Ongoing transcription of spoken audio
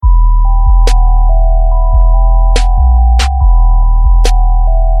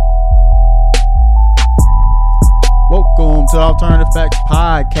Alternative Facts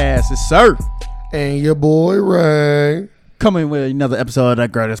Podcast. Yes, sir. And your boy Ray. Coming with another episode of the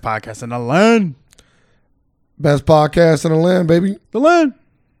greatest podcast in the land. Best podcast in the land, baby. The land.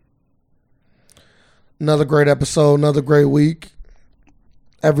 Another great episode, another great week.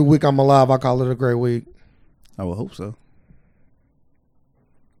 Every week I'm alive, I call it a great week. I would hope so.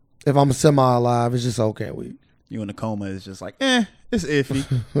 If I'm semi-alive, it's just okay week. You in a coma is just like, it's iffy.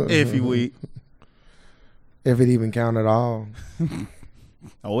 Iffy week. If it even count at all.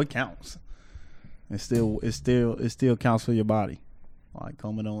 Oh, it counts. It still counts for your body. Like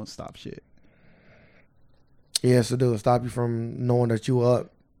coma don't stop shit. Yes, it do. Stop you from knowing that you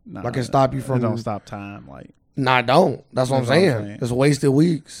up. Nah, Like it stop you from. It don't stop time. Like Nah, I don't. That's what I'm saying. It's wasted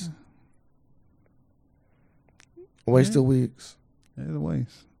weeks. Wasted weeks. It's a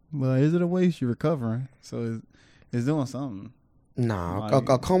waste. Well, is it a waste? You're recovering, so it's doing something. Nah, Like,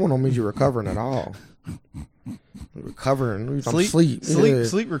 a coma don't mean you're recovering at all. Recovering, sleep. Yeah.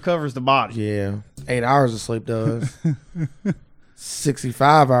 Sleep recovers the body. Yeah, 8 hours of sleep does.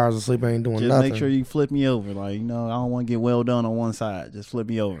 65 hours of sleep ain't doing Just nothing. make sure you flip me over. Like, I don't want to get well done on one side. Just flip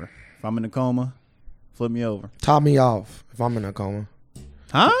me over. If I'm in a coma, flip me over. Top me off if I'm in a coma.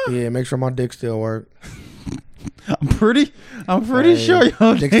 Huh? Yeah, make sure my dick still work. I'm pretty sure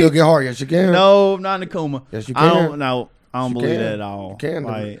your dick still get hard. Yes, you can. No, I'm not in a coma. Yes, you can. I don't believe that at all. You can.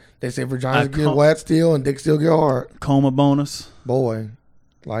 Like, they say vaginas get wet still and dick still get hard. Coma bonus. Boy,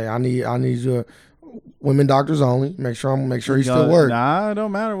 like I need you. Women doctors only. Make sure you still work. Nah, it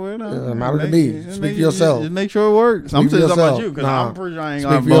don't matter what. It doesn't matter to me. Speak for yourself. Just make sure it works. I'm just talking about you because I'm pretty sure I ain't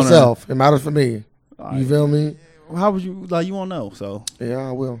gonna speak for yourself. It matters for me. You feel me? How would you you won't know? So yeah,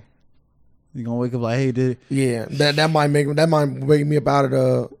 I will. You gonna wake up like, hey, did it? Yeah, that might wake me up out of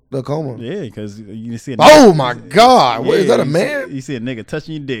the coma. Yeah, because you see. Oh my God! What is that? A man? You see a nigga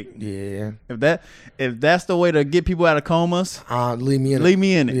touching your dick. Yeah. If that's the way to get people out of comas, leave me in it. Leave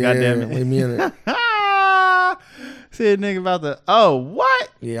me in it. Yeah, goddamn it. Leave me in it. See a nigga about to. Oh, what?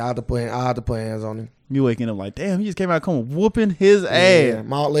 Yeah, I had to put hands on him. You waking up like, damn, he just came out of coma, whooping his ass. Yeah,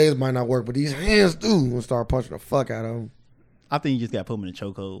 my legs might not work, but these hands do. I'm gonna start punching the fuck out of him. I think you just gotta put him in a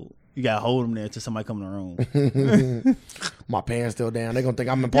chokehold. You gotta hold him there till somebody come in the room. My pants still down. They gonna think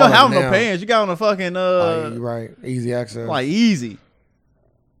I'm in part of it. You don't have no pants. You got on a fucking you're right. Easy access. Like easy.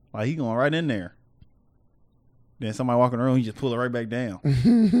 Like he going right in there. Then somebody walking around, he just pull it right back down.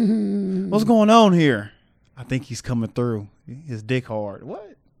 What's going on here? I think he's coming through. His dick hard.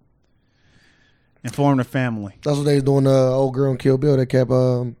 What? Inform the family. That's what they was doing. Old girl in Kill Bill. They kept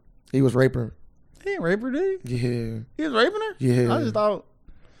he was raping her. He ain't raped her, did he? Yeah. He was raping her? Yeah. I just thought.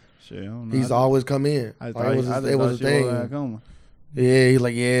 Shit, I don't know. He's always come in. It was a thing. Yeah, he's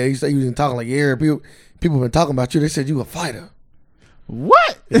like, yeah. He said he was talking like, yeah. People been talking about you. They said you a fighter.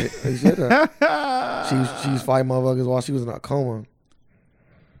 What? Yeah, he said that. she was fighting motherfuckers while she was in a coma.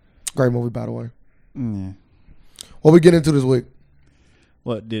 Great movie, by the way. Mm. What we get into this week?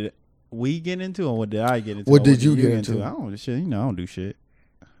 What did we get into, or what did I get into? What did you get into? I don't do shit. I don't do shit.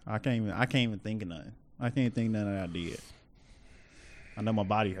 I can't even think of nothing. I can't think of nothing that I did. I know my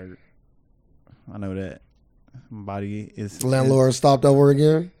body hurt. I know that. My body is... The landlord stopped over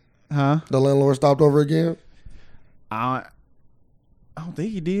again? Huh? The landlord stopped over again? I don't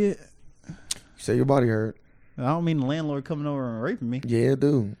think he did. You say your body hurt. I don't mean the landlord coming over and raping me. Yeah,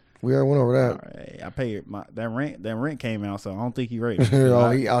 dude. We already went over that. All right, I paid that rent came out, so I don't think he raped me.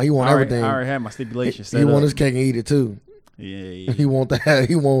 he want everything. I already had my stipulations set He up. want his cake and eat it too. Yeah. He want that.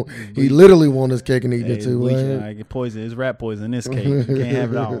 He literally want his cake and eat it too. Bleaching. I get poison. It's rat poison in this cake. You can't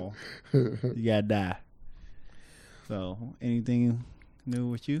have it all. You gotta die. So, anything new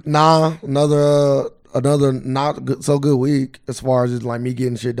with you? Nah, another not good, so good week as far as just like me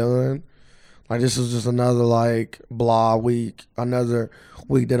getting shit done. Like this is just another like blah week. Another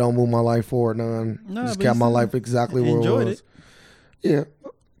week that don't move my life forward none. Just kept my life exactly where it was. Enjoyed it. Yeah,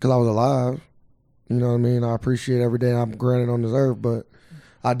 because I was alive. You know what I mean? I appreciate every day I'm granted on this earth, but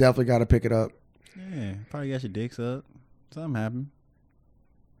I definitely got to pick it up. Yeah, probably got your dick sucked. Something happened.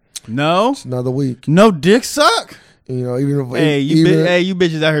 No, it's another week. No dick suck. You know, even if you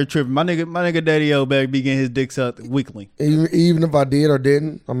bitches out here tripping. My nigga, Daddy O better be getting his dick sucked weekly. Even if I did or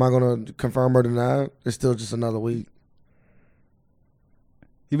didn't, I'm not gonna confirm or deny it. It's still just another week.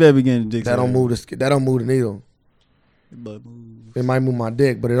 You better be getting dick sucked. That don't move the needle. It might move my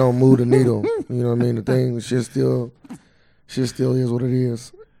dick, but it don't move the needle. You know what I mean? The thing, shit still is what it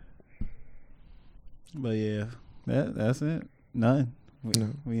is. But yeah, that's it. None.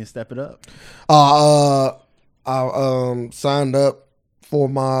 We can step it up. I signed up for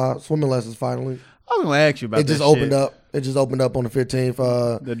my swimming lessons finally. I was gonna ask you about it. Just opened up. It just opened up on the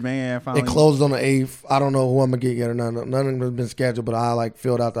 15th. The man finally. It closed on the 8th. I don't know who I'm gonna get yet or none. None of them has been scheduled, but I like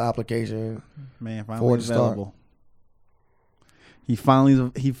filled out the application. Man, finally available. He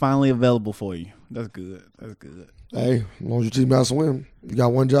finally available for you. That's good. That's good. Hey, as long as you teach me how to swim, you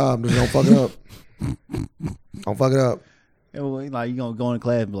got one job. Just don't fuck it up. Don't fuck it up. Like you gonna go in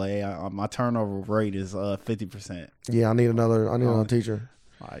class and be like, hey, my turnover rate is 50%. Yeah, I need another teacher.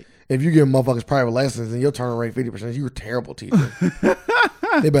 Like, if you give motherfuckers private lessons and your turn rate 50%, you're a terrible teacher.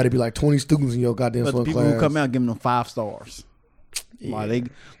 They better be like 20 students in your goddamn swim class. But the people who come out giving them 5 stars. Yeah.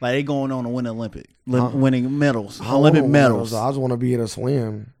 They going on to win winning medals, Olympic medals. I just want to be able to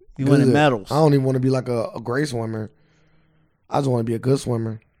swim. You winning medals. I don't even want to be like a great swimmer. I just want to be a good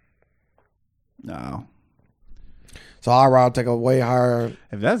swimmer. No. So I'd rather take a way higher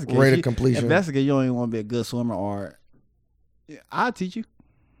rate of completion. If that's the case, you don't even want to be a good swimmer, or I'll teach you.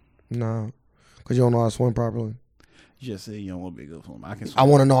 No, because you don't know how to swim properly. You just say you don't want to be a good swimmer. I can swim. I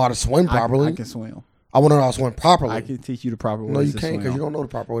want to know how to swim properly. I can swim. I want to know how to swim properly. I can teach you the proper ways. No, you can't because you don't know the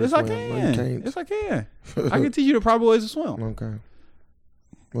proper way to swim. Yes, I can. No, you can't. Yes, I can. I can teach you the proper ways to swim. Okay.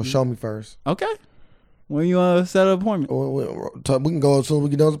 Well, show me first. Okay. When you set an appointment, we can go as soon as we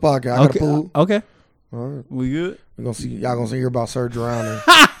get done with the podcast. I got a pool. Okay. All right. We good? We're gonna see. Y'all gonna hear about Sir drowning.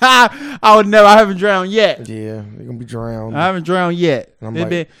 I haven't drowned yet. Yeah, you're gonna be drowned. I haven't drowned yet. And it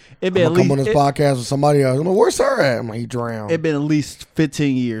been I'm at least come on this podcast with somebody else. I'm like, where's Sir at? I'm like, he drowned. It been at least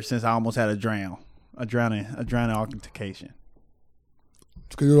 15 years since I almost had a drowning altercation.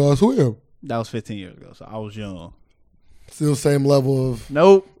 It's because you know how to swim. That was 15 years ago, so I was young. Still same level of.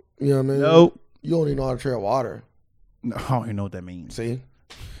 Nope. You know what I mean? Nope. You don't even know how to tread water. No, I don't even know what that means. See?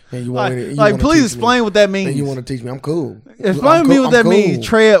 And you please explain what that means. And you want to teach me? I'm cool. Explain to me what that means.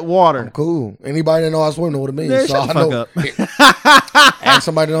 Tread water. I'm cool. Anybody that know how to swim know what it means. Man, so shut the fuck up. Ask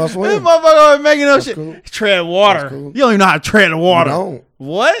somebody that know how to swim. This motherfucker ain't making no shit. Cool. Tread water. Cool. You don't even know how to tread water. You don't.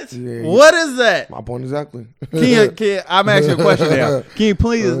 What? Yeah, what is that? My point exactly. I'm asking you a question now. Can you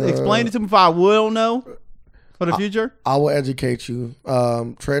please explain it to me if I will know for the future? I will educate you.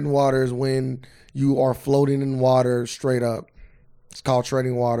 Treading water is when you are floating in water straight up. It's called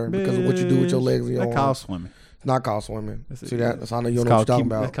treading water because of what you do with your legs and your arms. That's called swimming. It's not called swimming. See that? That's how I know you don't know what you're talking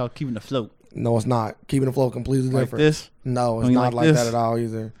about. That's called keeping the float. No, it's not. Keeping the float completely different. Like this? No, it's not like that at all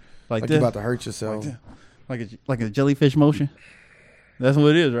either. Like this? You're about to hurt yourself. Like a jellyfish motion? That's what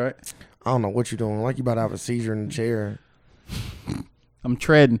it is, right? I don't know what you're doing. Like you about to have a seizure in the chair. I'm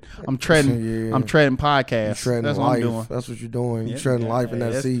treading. Yeah. I'm treading podcasts. Treading that's life. what I'm doing. That's what you're doing. You're treading life in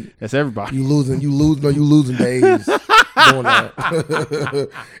that seat. That's everybody. You losing days doing that.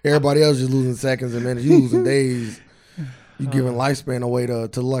 Everybody else just losing seconds and minutes. You losing days. You giving lifespan away to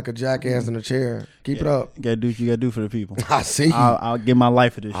like a jackass in a chair. Keep it up. You gotta do what you gotta do for the people. I see. I'll give my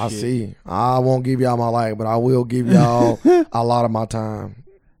life for this shit. I see. I won't give y'all my life, but I will give y'all a lot of my time.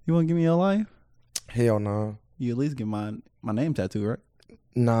 You want to give me your life? Hell no. You at least get my name tattoo, right?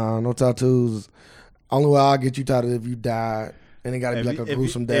 Nah, no tattoos. Only way I'll get you tattooed if you died. And it got to be like a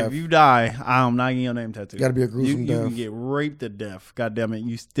gruesome death. If you die, I'm not getting your name tattooed. Got to be a gruesome death. You can get raped to death. God damn it,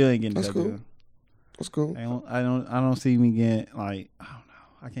 you still ain't getting tattooed. Cool. That's cool. I don't see me getting I don't know.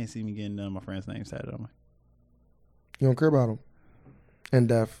 I can't see me getting none of my friends' names tattooed on me. You don't care about them. And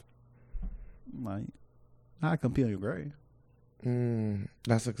death. Like, I compete on your grave.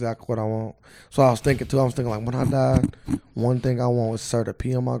 That's exactly what I want. So I was thinking too. I was thinking like when I die, one thing I want is Sir to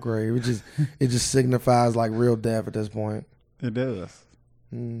pee on my grave. It just signifies like real death at this point. It does.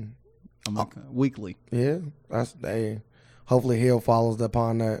 I'm like, weekly. Yeah, that's hopefully hell follows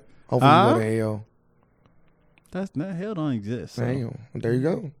upon that. Hopefully you go to hell. That hell don't exist. So. Damn, there you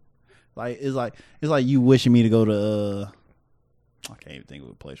go. Like it's like you wishing me to go to. I can't even think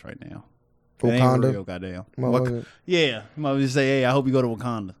of a place right now. Wakanda. Real, goddamn. Yeah, you might just say, "Hey, I hope you go to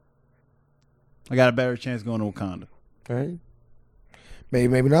Wakanda." I got a better chance going to Wakanda. Okay.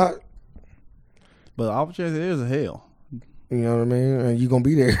 Maybe not. But the opportunity is a hell. You know what I mean? And you gonna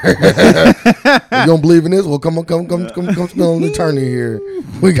be there. You gonna believe in this? Well, come on the tourney here.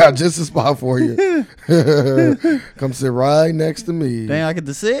 We got just a spot for you. Come sit right next to me. Dang, I get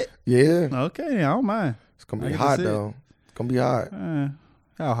to sit? Yeah. Okay, I don't mind. It's gonna be hot though. It's gonna be hot.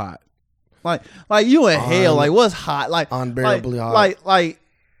 How hot? Like you in hell? Like what's hot? Like unbearably hot. Like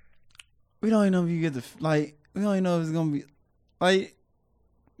we don't even know if you get the we don't even know if it's gonna be like.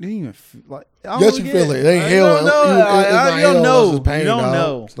 You even like? Yes, you feel it. It ain't hell. You don't know. Pain, you don't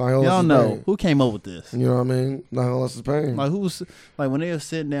know. It's not hell. You don't know pain. who came up with this. You know what I mean? Not hell is pain. Like who's like when they were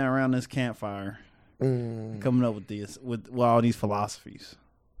sitting down around this campfire, coming up with this with all these philosophies.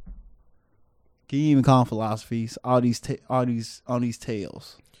 Can you even call them philosophies? All these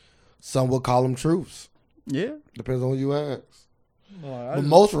tales. Some will call them truths. Yeah. Depends on who you ask. Well, But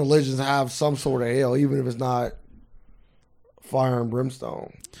most religions have some sort of hell, even if it's not fire and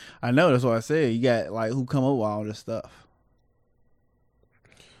brimstone. I know. That's what I said. You got like who come up with all this stuff.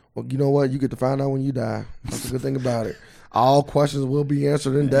 Well, you know what? You get to find out when you die. That's the good thing about it. All questions will be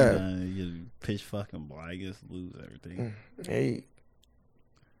answered in death. You pitch fucking black, just lose everything. Hey.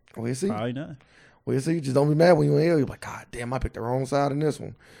 We'll see. Probably not. We'll see. Just don't be mad when you're in hell. You're like, God damn, I picked the wrong side in this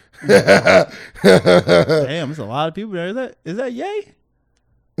one. Damn, there's a lot of people there. Is that yay?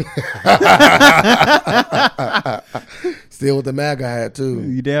 Still with the MAGA hat too.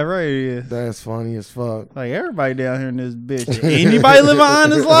 You damn right it is. That's funny as fuck. Like everybody down here in this bitch. Anybody live an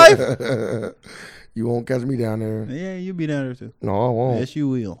honest life? You won't catch me down there. Yeah, you'll be down there too. No, I won't. Yes, you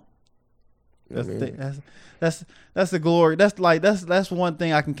will. That's I mean, that's the glory. That's one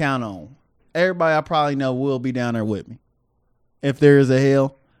thing I can count on. Everybody I probably know will be down there with me. If there is a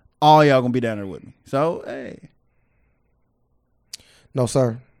hell, all y'all gonna be down there with me. So hey. No,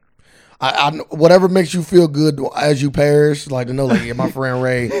 sir. I whatever makes you feel good as you perish, like to know, like, yeah, my friend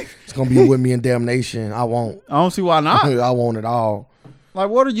Ray is gonna be with me in damnation. I won't. I don't see why not. I won't at all. Like,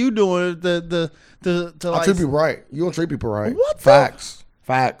 what are you doing to I like treat people right. You don't treat people right. What the- Facts.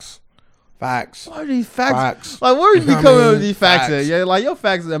 What are these facts? Like, where are you You know what coming I up mean? with these facts Facts. at? Yeah, like your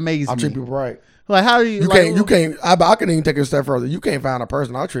facts amaze I me. treat people right. Like, how do you? You can't. I can even take it a step further. You can't find a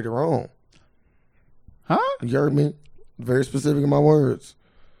person I'll treat it wrong. Huh? You heard me? Very specific in my words.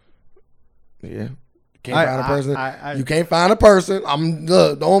 Yeah. You can't find a person. You can't find a person.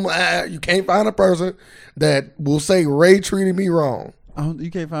 You can't find a person that will say Ray treated me wrong.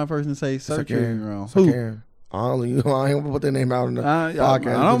 You can't find a person to say sir I treated me wrong. I Who? can. I ain't gonna put their name out in the I podcast.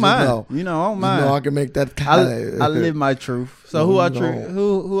 don't mind. I don't mind. I can make that. I live my truth. So who I treat? don't.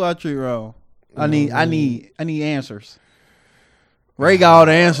 Who I treat wrong? I need answers. Ray got all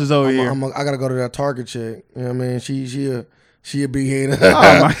the answers over here. I gotta go to that Target chick. You know what I mean? She'll be here.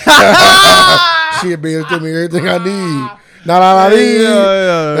 Oh my She'll be able to tell me everything I need. Not all I need.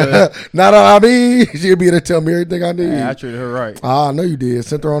 Yeah. Not all I need. She'll be able to tell me everything I need. Hey, I treated her right. I know you did.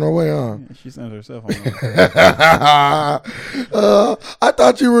 Sent her on her way, huh? She sent herself on her. I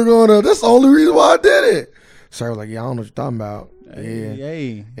thought you were gonna. That's the only reason why I did it. Sir was like, yeah, I don't know what you're talking about.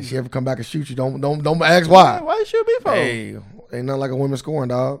 Hey. And she ever come back and shoot you, don't ask why. Why you shoot me for? Hey, ain't nothing like a woman scoring,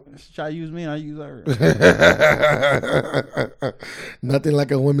 dog. She try to use me and I use her. Nothing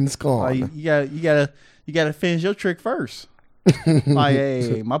like a woman scoring. Like, you gotta finish your trick first. Like,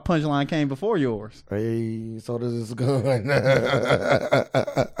 hey, my punchline came before yours. Hey, so this is good. I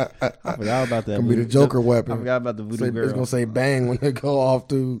forgot about that. Gonna be the Joker weapon. I forgot about the voodoo girl. It's gonna say bang when they go off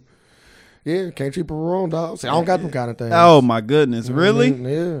to. Yeah, can't treat people wrong, dog. See, I don't got them kind of things. Oh my goodness, really?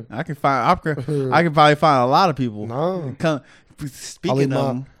 Yeah. I can probably find a lot of people. No. Speaking of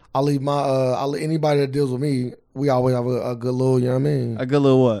them, I'll leave anybody that deals with me. We always have a good little, you know what I mean? a good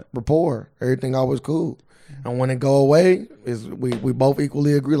little what? Rapport. Everything always cool. And when it go away, is we both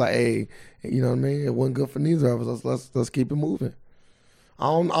equally agree. Like, hey, you know what I mean? It wasn't good for neither of us. Let's keep it moving. I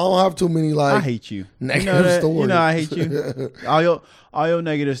don't have too many like. I hate you. Negative stories. You know I hate you. all your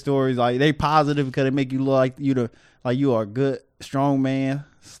negative stories, like they positive because they make you look like you are a good strong man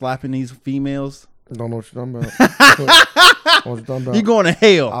slapping these females. Don't know what you're talking about. You going to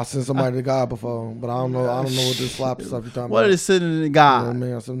hell. I sent somebody to God before, but I don't know what this slap stuff you're talking What about. is sitting in God? You know what I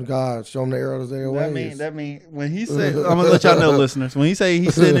mean? I sent him to God. Show him the arrows their ways. That mean when he said, I'm gonna let y'all know, listeners. When he say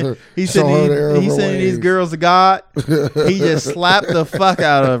he's sending these girls to God, he just slapped the fuck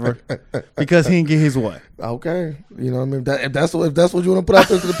out of her because he didn't get his way. Okay, you know what I mean. If that's what you want to put out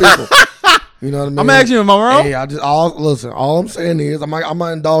there to the people, you know what I mean. I'm asking you, am I wrong? Hey, all I'm saying is I'm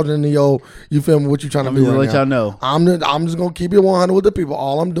not indulging in you feel me? What you trying to do right let now? y'all know. I'm just gonna keep it 100 with the people.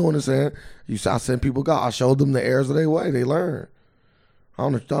 All I'm doing is saying I send people God. I showed them the errors of their way. They learn. I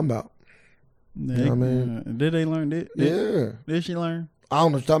don't know what you're talking about. You know what I mean? Did they learn? Yeah. Did she learn? I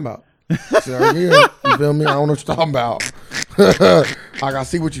don't know what you're talking about. See, right here, you feel me? I don't know what you're talking about. Like, I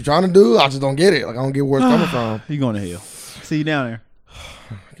see what you're trying to do. I just don't get it. Like, I don't get where it's coming from. You going to hell? See you down there.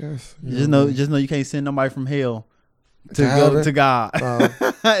 I guess. Just know you can't send nobody from hell to go to God.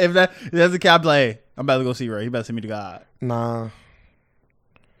 If that's the case, I'll be like, hey, I'm about to go see Ray. He about to send me to God. Nah.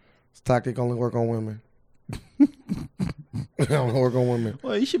 This tactic only work on women. It don't work on women.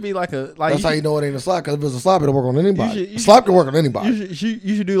 Well, you should be like that's how you know it ain't a slap. Because if it's a slap, it'll work on anybody. Slap can work on anybody. You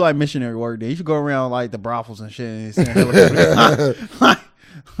should do like missionary work. Then you should go around like the brothels and shit. And send helicopters.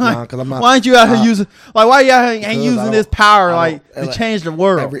 Why aren't you out here using why are you out here ain't using this power to change the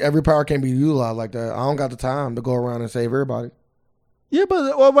world? Every power can't be utilized like that. I don't got the time to go around and save everybody. Yeah,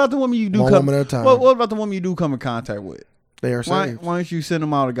 but what about the woman you do woman at a time. What about the woman you do come in contact with? They are saved. Why don't you send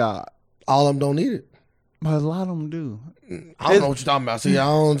them all to God? All of them don't need it. But a lot of them do. I don't know what you're talking about. See, I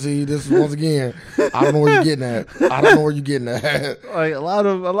don't see this once again. I don't know where you're getting at. I don't know where you're getting at. Like a lot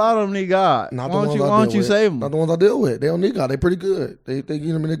of them need God. Not Why don't you save them? Not the ones I deal with. They don't need God. They pretty good. They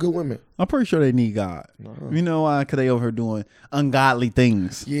you know, they're good women. I'm pretty sure they need God. You know why? Because they over here doing ungodly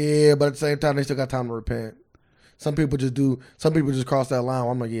things. Yeah, but at the same time, they still got time to repent. Some people just do. Some people just cross that line.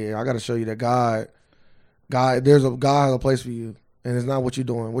 I'm like, yeah, I got to show you that God has a place for you. And it's not what you're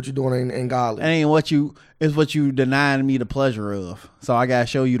doing. What you're doing ain't godly. It's what you denying me the pleasure of. So I gotta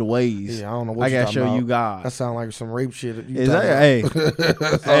show you the ways. Yeah, I don't know what I you're gotta show about. you God. That sound like some rape shit. Hey,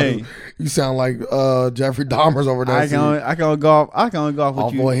 you sound like Jeffrey Dahmer's over there. I can go off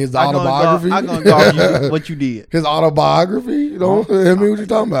what you. Boy, his autobiography. I can go off what you did. His autobiography. You know, I mean, what you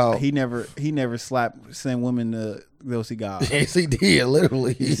talking about? He never sent women to go see God. Yes, he did.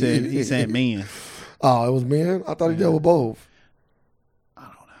 Literally, he sent men. Oh, it was men. I thought he dealt with both.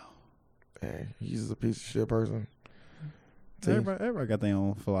 Hey, he's a piece of shit person. Everybody got their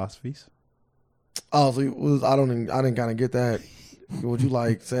own philosophies. Oh, so I didn't kind of get that. Would you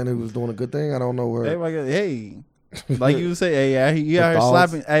like saying he was doing a good thing? I don't know where. Everybody like you say, hey, you out here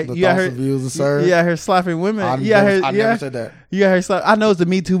slapping. You out here slapping women. I never said that. You out here slapping. I know it's the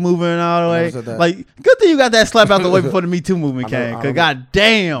Me Too movement and all the way. Like, good thing you got that slap out the way before the Me Too movement came. Cause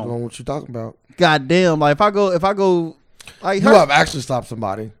goddamn, I don't know what you talking about. Goddamn, like if I go, like you have actually slapped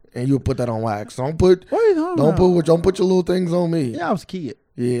somebody. And you'll put that on wax. Don't put your little things on me. Yeah, I was a kid.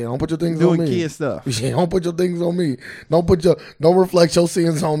 Yeah, don't put your things on me. Doing kid stuff. Yeah, don't put your things on me. Don't reflect your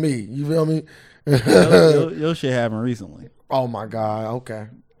sins on me. You feel me? your shit happened recently. Oh my God. Okay.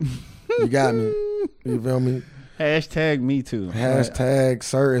 You got me. You feel me? Hashtag me too. Hashtag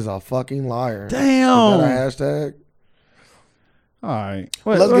sir is a fucking liar. Damn. Is that a hashtag? All right.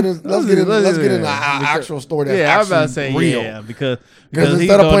 Let's get into an actual story that's I was about to say real. Yeah, because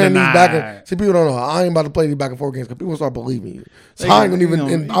instead of playing these see, people don't know. I ain't about to play these back and forth games because people start believing you. So I ain't gonna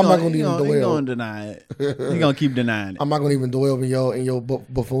even. I'm not gonna even dwell. You're gonna deny it. You're gonna keep denying it. I'm not gonna even dwell in your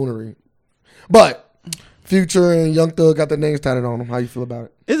buffoonery. But Future and Young Thug got their names tatted on them. How you feel about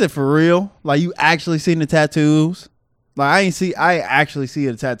it? Is it for real? Like you actually seen the tattoos? Like I actually see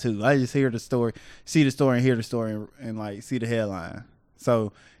the tattoo. I just hear the story, see the story, and hear the story, and like see the headline.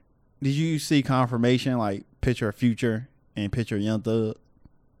 So, did you see confirmation? Like picture of Future and picture of Young Thug?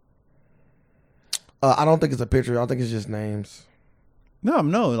 I don't think it's a picture. I think it's just names. No,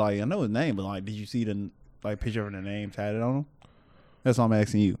 like I know his name, but like, did you see the picture of the name tatted on him? That's what I'm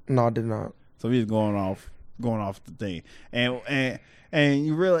asking you. No, I did not. So he's going off the thing, and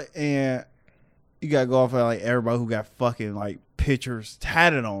you really you gotta go off of like everybody who got fucking like pictures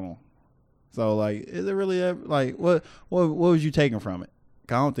tatted on them. So like, is it really like what was you taking from it?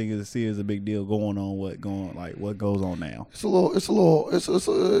 I don't think it's a big deal going on what goes on now. It's screaming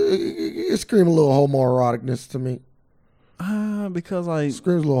a little homoeroticness to me. Because like it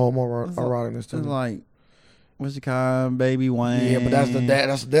screams a little homoeroticness to me. It's like, what's the kind, Baby Wayne? Yeah, but that's the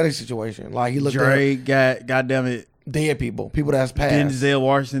daddy situation. Like he looked Drake got goddamn it. Dead people that's passed. Denzel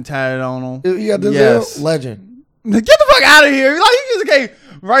Washington tatted on him. Yeah, Denzel, legend. Get the fuck out of here! Like you just can't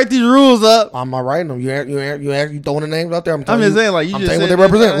write these rules up. I'm not writing them. You throwing the names out there. I'm just saying, like you I'm just saying what they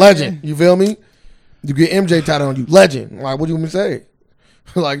represent. Legend. You feel me? You get MJ tatted on you. Legend. Like what do you want me to say?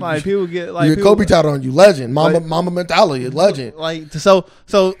 like people get you get Kobe tatted on you. Legend. Mama mentality. Legend. Like so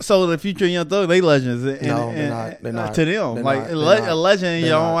the Future and Young Thug, they legends. No, they're not. To them, a legend in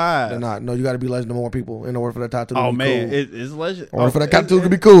your own eyes. They're not. No, you got to be legend to more people in order for that tattoo. Oh to be man, cool. it's legend. In order for that tattoo to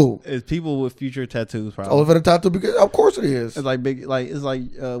be cool. It's people with Future tattoos. Probably. Oh, for the tattoo, because of course it is. It's like big. Like it's like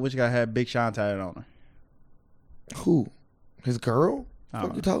which guy had Big Sean tatted on her? Who? His girl?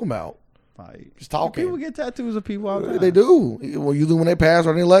 What are you talking about? Like, just talking. People get tattoos of people all the time. They do. Well, usually when they pass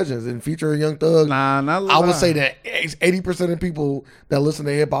are they legends. And Future and Young Thug. Nah, not I would say that 80% of people that listen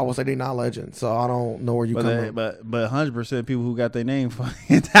to hip hop will say they're not legends. So I don't know where you come from. But 100% of people who got their name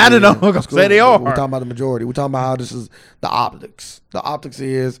tatted on them say they are. We're talking about the majority. We're talking about how this is the optics. The optics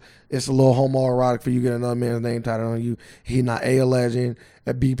is it's a little homoerotic for you to get another man's name tatted on you. He not A, legend,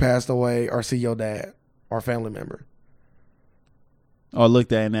 and B, passed away, or C, your dad or a family member. Or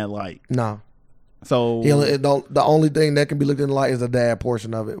looked at in that light. No. So the only thing that can be looked in the light is the dad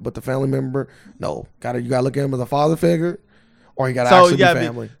portion of it, but the family member, no. You gotta look at him as a father figure, or you gotta actually be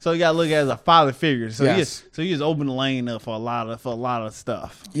family. So you gotta look at it as a father figure. So yes. you just open the lane up for a lot of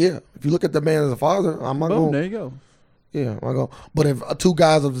stuff. Yeah, if you look at the man as a father, I'm not going. There you go. Yeah, I go. But if two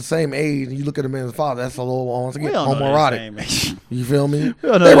guys of the same age and you look at a man as a father, that's a little once again homoerotic. You feel me? They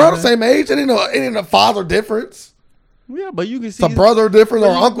around the same age. It ain't a father difference. Yeah, but you can see it's a brother difference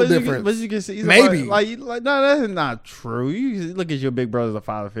or uncle difference. But you can see maybe like no, that's not true. You can look at your big brother as a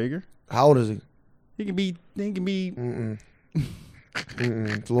father figure. How old is he? He can be.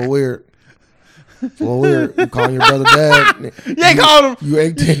 It's a little weird. It's a little weird. You calling your brother dad? You ain't calling him. You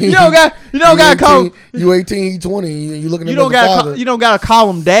 18. You don't got to call him. You 18. He 20. You looking at You don't got father. You don't got to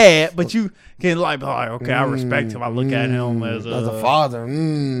call him dad, but you can like, okay, I respect him. I look at him as a father.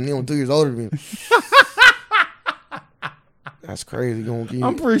 He only 2 years older than me. That's crazy.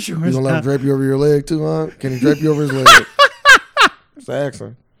 I'm pretty sure. You gonna let him drape you over your leg too, huh? Can he drape you over his leg? It's an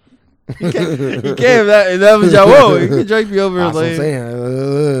accent. He can't. If that was your whoa, he can drape you over his leg. That's what I'm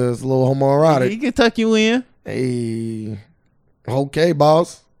saying. It's a little homoerotic. He can tuck you in. Hey, okay,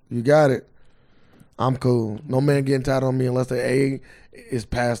 boss, you got it. I'm cool. No man getting tied on me unless the A is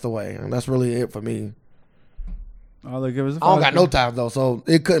passed away, and that's really it for me. I don't got no time though, so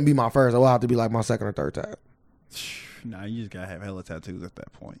it couldn't be my first. It will have to be like my second or third time. Nah, you just gotta have hella tattoos at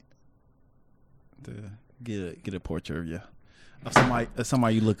that point to get a portrait of you. Of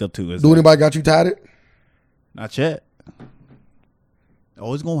somebody you look up to. Do anybody got you tatted? Not yet.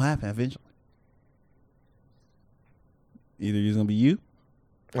 Oh, it's gonna happen eventually. Either it's gonna be you.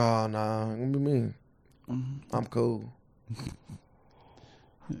 Oh nah, it's gonna be me. I'm cool.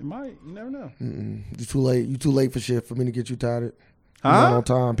 It might. You never know. You too late. You too late for shit for me to get you tatted. Huh? Not on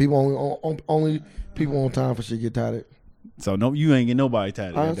time. People only people on time for shit get tatted. So no, you ain't get nobody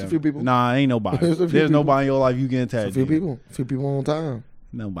tatted. There's a few people. Nah, ain't nobody. There's nobody in your life you getting tatted. A few people on time.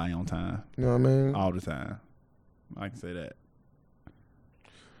 Nobody on time. You know what I mean? All the time. I can say that.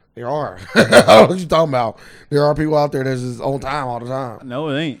 There are. I don't know what you talking about. There are people out there that's just on time all the time. No,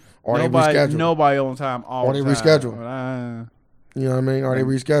 it ain't. Or they reschedule. Nobody on time all the time. Or they reschedule. You know what I mean? Or they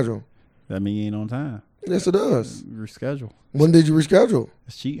reschedule. That mean you ain't on time. Yes, it does. Reschedule. When did you reschedule?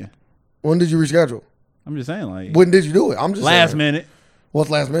 It's cheating. When did you reschedule? I'm just saying, like. When did you do it? I'm just last saying. minute. What's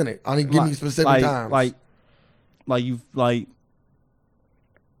last minute? I need to give me specific times. Like you an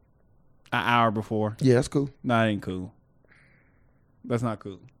hour before. Yeah, that's cool. No, that ain't cool. That's not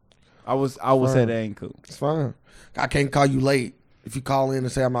cool. I would say that ain't cool. It's fine. I can't call you late if you call in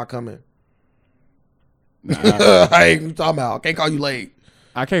and say I'm not coming. Nah, I ain't talking about. I can't call you late.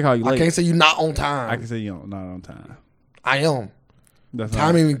 I can't call you late. I can't say you're not on time. I can say you're not on time. I am. That's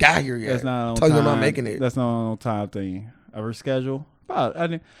time ain't even got here yet. That's not on Tell time. you I'm not making it. That's not on time thing. A reschedule. About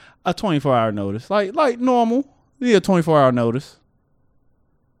a 24-hour notice. Like normal. You get a 24-hour notice.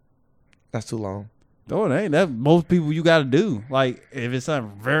 That's too long. No, it ain't. That's most people you got to do. Like, if it's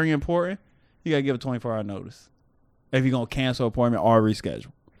something very important, you got to give a 24-hour notice. If you're going to cancel an appointment or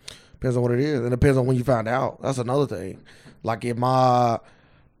reschedule. Depends on what it is. And it depends on when you find out. That's another thing. Like, if my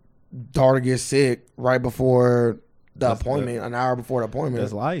daughter gets sick right before the appointment, an hour before the appointment.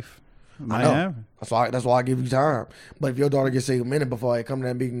 That's life. I know. That's why I give you time. But if your daughter gets sick a minute before I come to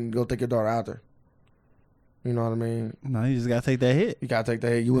that meeting, go take your daughter out there. You know what I mean? No, you just got to take that hit. You got to take that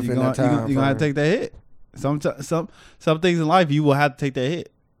hit. You within that time. You're going to have to take that hit. Some things in life you will have to take that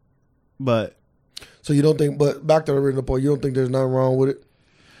hit. But so you don't think, but back to the original point, you don't think there's nothing wrong with it?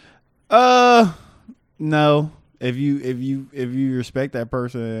 No. If you respect that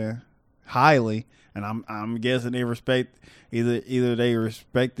person highly, and I'm guessing they respect either they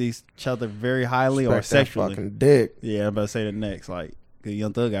respect each other very highly or sexually. That fucking dick. Yeah, I'm about to say the next. Like, cause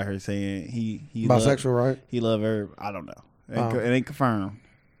Young Thug out here saying he bisexual, right? He love her. I don't know. It ain't confirmed.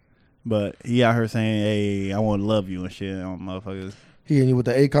 But he out here saying, "Hey, I want to love you" and shit on motherfuckers. He and you with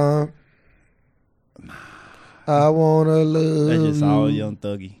the Akon. I wanna love. That's just all Young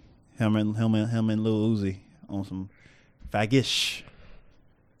Thuggy. Him and Lil Uzi on some faggish.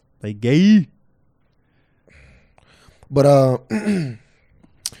 They gay. But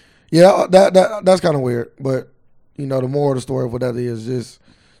yeah, that's kind of weird. But you know, the moral of the story of what that is just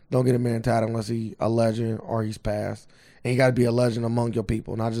don't get a man tied unless he a legend or he's passed. And you got to be a legend among your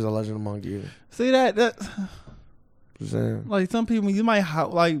people, not just a legend among you. See that Just saying. Like some people, you might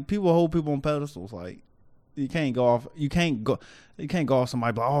like people hold people on pedestals. Like you can't go off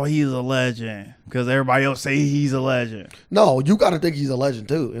somebody. Like, oh, he's a legend because everybody else say he's a legend. No, you got to think he's a legend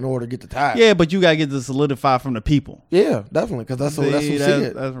too in order to get the tag. Yeah, but you got to get the solidify from the people. Yeah, definitely, because that's who see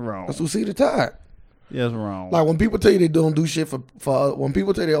it. That's wrong. That's who see the tag. Yeah, that's wrong. Like when people tell you they don't do shit for when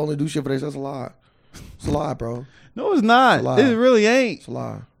people tell you they only do shit for themselves, that's a lie. It's a lie, bro. No, it's not. It really ain't. It's a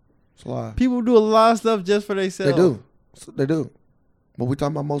lie. It's a lie. People do a lot of stuff just for themselves. They do. But we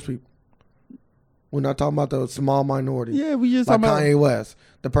talking about most people. We're not talking about the small minority. Yeah, we just like talking Kanye West,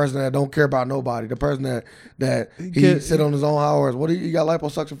 the person that don't care about nobody, the person that he sit on his own hours. What do you got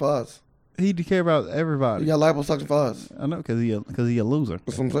liposuction for us? He care about everybody. You got liposuction for us. I know because he a loser.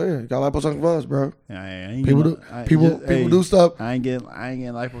 That's what I'm saying. You got liposuction for us, bro. Yeah, people do stuff. I ain't getting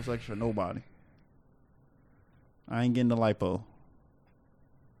liposuction for nobody. I ain't getting the lipo.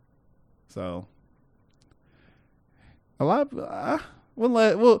 So A lot.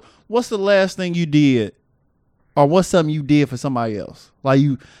 What's the last thing you did, or what's something you did for somebody else? Like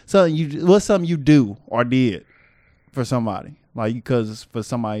what's something you do or did for somebody? Like because for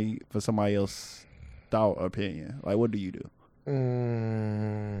somebody else thought or opinion. Like what do you do?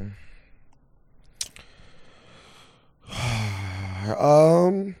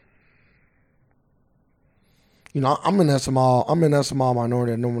 You know, I'm in that small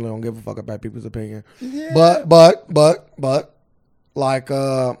minority that normally don't give a fuck about people's opinion. Yeah. But like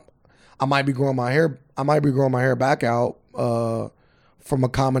I might be growing my hair back out from a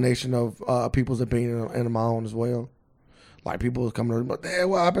combination of people's opinion and my own as well. Like people was coming to me, but damn,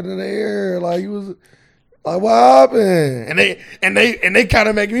 what happened in the hair? Like you was like, what happened? And they kind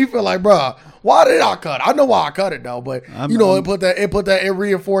of make me feel like, bro, why did I cut it? I know why I cut it though, but it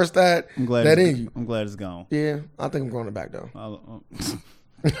reinforced that in you. I'm glad it's gone. Yeah, I think I'm growing it back though.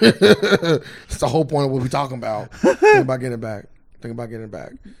 It's the whole point of what we're talking about. Think about getting it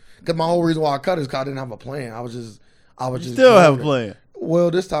back. Because my whole reason why I cut it is because I didn't have a plan. I was just still have a plan.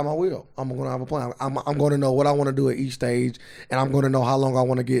 Well, this time I will. I'm going to have a plan. I'm going to know what I want to do at each stage, and I'm going to know how long I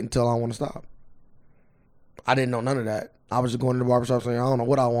want to get until I want to stop. I didn't know none of that. I was just going to the barbershop saying, I don't know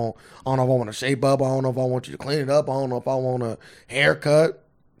what I want. I don't know if I want to shape up. I don't know if I want you to clean it up. I don't know if I want a haircut.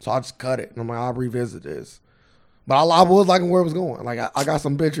 So I just cut it. And I'm like, I'll revisit this. But I was liking where it was going. Like, I got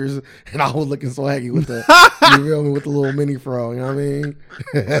some pictures, and I was looking so haggy with the, you feel me, with the little mini fro. You know what I mean?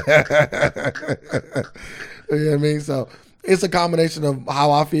 You know what I mean? So it's a combination of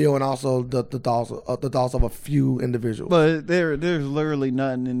how I feel and also the thoughts of a few individuals. But there's literally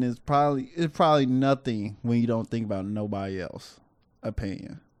nothing, and it's probably nothing when you don't think about nobody else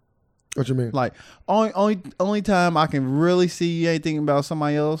opinion. What you mean? Like only time I can really see you ain't thinking about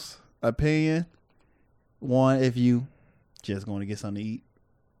somebody else opinion. One, if you just going to get something to eat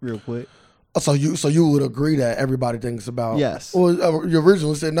real quick. So you would agree that everybody thinks about? Yes. Well, you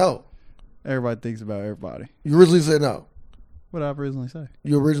originally said no. Everybody thinks about everybody. You originally said no. What did I originally say?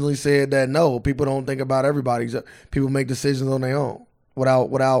 You originally said that no, people don't think about everybody. People make decisions on their own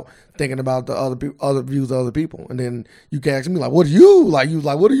without thinking about the other views of other people. And then you can ask me like, what do you like? You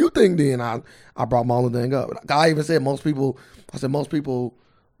like, what do you think? Then I brought my own thing up. I even said most people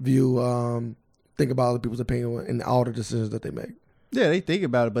view think about other people's opinion in all the decisions that they make. Yeah, they think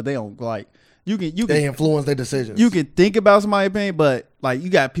about it, but they don't like. They influence their decisions. You can think about somebody's opinion, but like you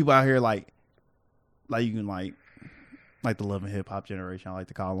got people out here like you can like the love and hip hop generation, I like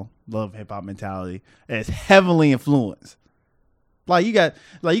to call them, love hip hop mentality, and it's heavily influenced. Like you got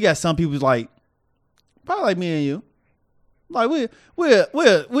some people like probably like me and you, like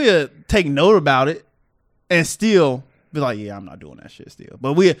we'll take note about it and still be like, yeah, I'm not doing that shit still,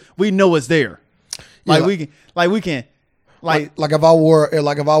 but we know it's there. Like we can if I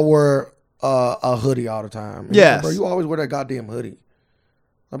wore a hoodie all the time. Yes. Like, bro, you always wear that goddamn hoodie.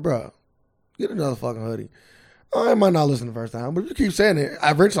 Like, bro, get another fucking hoodie. I might not listen the first time, but if you keep saying it,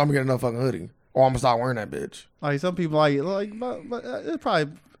 eventually I'm gonna get another fucking hoodie, or I'm gonna start wearing that bitch. Like some people but it's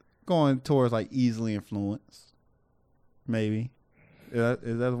probably going towards like easily influenced. Maybe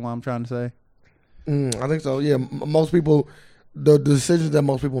is that what I'm trying to say? I think so. Yeah, most people. The decisions that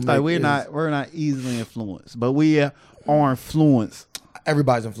most people make. Like we're not easily influenced, but we are influenced.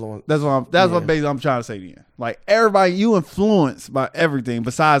 Everybody's influenced. That's what basically I'm trying to say to you. Like everybody, you influenced by everything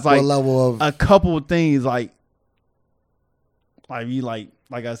besides like what level of a couple of things like you like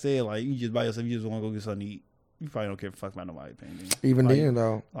I said, like you just by yourself, you just want to go get something to eat. You probably don't care a fuck about nobody's opinion. Even like, then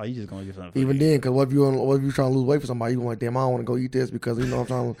though. Like you just gonna get something. Even then, because what if you trying to lose weight for somebody? You like, damn, I don't want to go eat this because you know I'm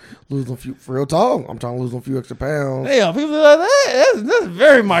trying to lose them few. For real talk, I'm trying to lose them few extra pounds. Damn, people like that. That's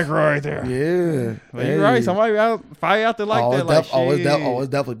very micro right there. Yeah, but you're right. Somebody out there like that. It's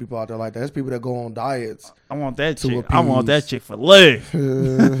definitely people out there like that. There's people that go on diets. I want that chick. I want that chick for life.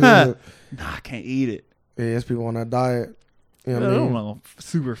 Nah, I can't eat it. Yeah, there's people on that diet. You know I don't know,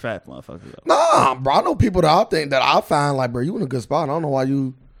 super fat motherfuckers. Nah, bro. I know people that I find like, bro, you in a good spot. I don't know why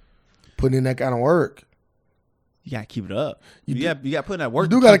you putting in that kind of work. You gotta keep it up. You got to put in that work. You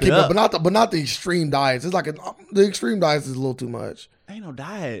do gotta keep it up, but not the extreme diets. It's like the extreme diets is a little too much. Ain't no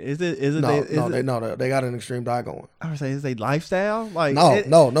diet. Is it? They got an extreme diet going. I would say, is they lifestyle? Like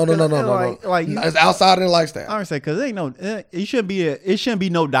no. Like it's outside of their lifestyle. I would say because it shouldn't be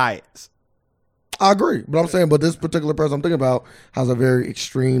no diets. I agree, but I'm saying, but this particular person I'm thinking about has a very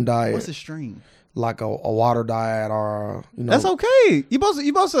extreme diet. What's extreme? Like a water diet, or That's okay. You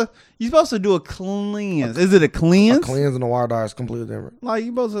supposed to do a cleanse. Is it a cleanse? A cleanse and a water diet is completely different. Like you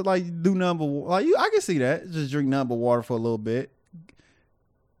supposed to like do nothing but like I can see that. Just drink nothing but water for a little bit.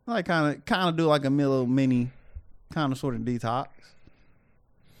 Like kind of do like a little mini kind of sort of detox.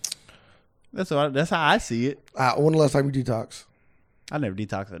 That's how I see it. When the last time you detox? I never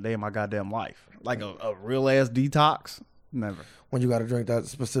detoxed a day in my goddamn life. Like a real ass detox. Never. When you got to drink that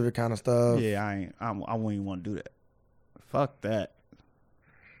specific kind of stuff. Yeah, I wouldn't even want to do that. Fuck that.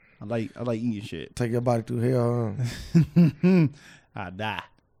 I like eating shit. Take your body through hell. Huh? I die.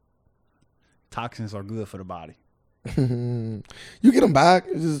 Toxins are good for the body. You get them back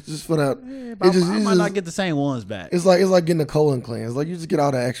just for that. Yeah, but I might not get the same ones back. It's like getting a colon cleanse. Like you just get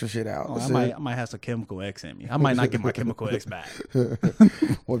all that extra shit out. I might have some chemical X in me. I might not get my chemical X back.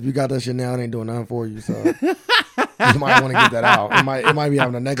 Well, if you got that shit now, it ain't doing nothing for you. So you might want to get that out. It might be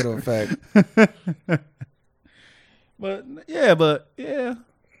having a negative effect. But yeah.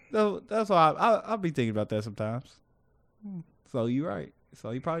 So that's why I'll be thinking about that sometimes. So you're right.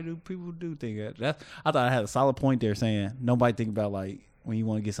 So you probably do. People do think that. I thought I had a solid point there saying nobody think about like when you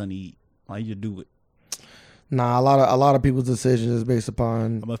want to get something to eat, like you do it. Nah, a lot of people's decisions is based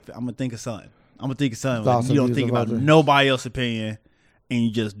upon. I'm gonna think of something. Like, you don't think about nobody else's opinion, and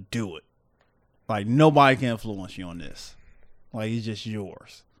you just do it. Like nobody can influence you on this. Like it's just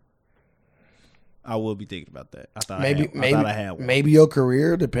yours. I will be thinking about that. I thought I had one. Maybe your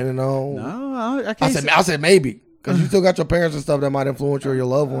career, depending on. No, I can't. I said maybe. Because you still got your parents and stuff that might influence you or your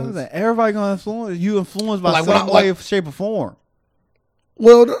loved ones. Everybody gonna influence you. Influenced by some way, shape, or form.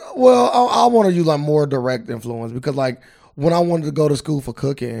 Well, I want to use like more direct influence because like when I wanted to go to school for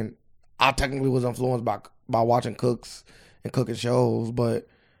cooking, I technically was influenced by watching cooks and cooking shows, but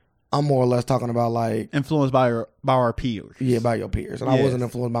I'm more or less talking about like influenced by our peers. Yeah, by your peers, and I wasn't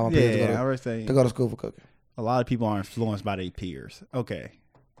influenced by my peers to go to school for cooking. A lot of people are influenced by their peers. Okay.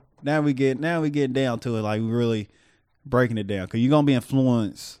 Now we get down to it, like we really breaking it down. Cause you're gonna be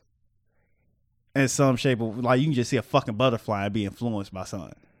influenced in some shape of like you can just see a fucking butterfly and be influenced by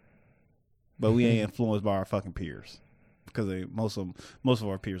something. But we ain't influenced by our fucking peers. Because most of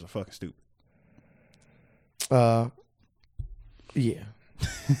our peers are fucking stupid. Yeah.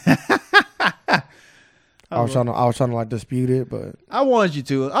 I was trying to like dispute it, but I wanted you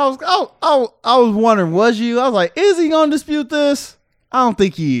to. I was wondering, was you? I was like, is he gonna dispute this? I don't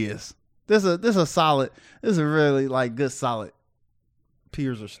think he is. This is a really like good solid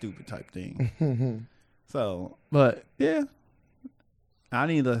peers are stupid type thing. So, but yeah, I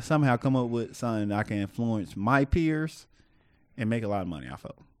need to somehow come up with something that I can influence my peers and make a lot of money off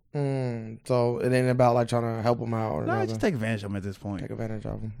of. So it ain't about like trying to help them out or no, just take advantage of them at this point. Take advantage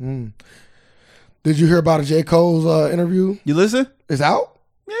of them. Did you hear about J. Cole's interview? You listen? It's out?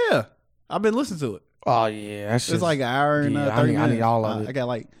 Yeah, I've been listening to it. Oh yeah, it's like an hour and 30 minutes. I need all of it. I got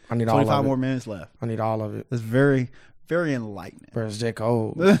like 25 more minutes left. I need all of it. It's very, very enlightening. But it's J.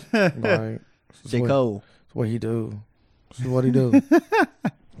 Cole. Like, J. Cole. It's what he do. It's what he do.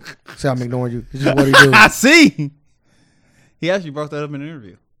 See, I'm ignoring you. It's just what he do. I see. He actually brought that up in an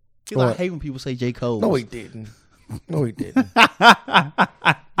interview. He like, I hate when people say J. Cole. No, he didn't. Like,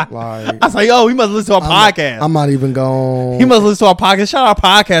 I was like, oh, he must listen to our podcast. I'm not even going. He must listen to our podcast. Shout our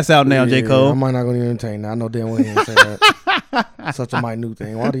podcast out now, J. Cole. I might not going to entertain that. I know damn well he didn't say that. Such a minute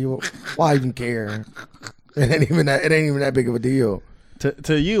thing. Why even care? It ain't even that big of a deal.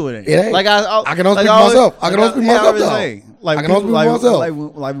 To you, it ain't. It ain't. Like I can only speak for myself. I can only speak for myself, though. Like I can only speak for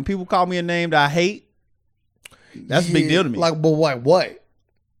myself. Like when people call me a name that I hate, that's a big deal to me. Like, but what?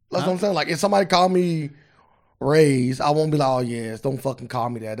 That's what I'm saying. Like, if somebody call me Rays, I won't be like, oh yes, don't fucking call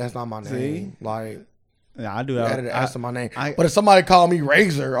me that. That's not my name. See? Like, yeah, I do that. Added answer my name. But if somebody call me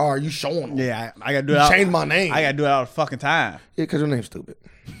Razor, are you showing them? Yeah, I gotta do it. Change my name. I gotta do it all the fucking time. Yeah, because your name's stupid.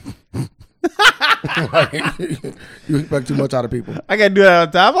 Like, you expect too much out of people. I gotta do it all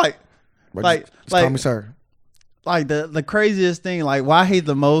the time. Like, just call me sir. Like the craziest thing, like why I hate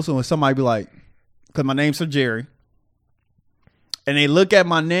the most when somebody be like, because my name's Sir Jerry, and they look at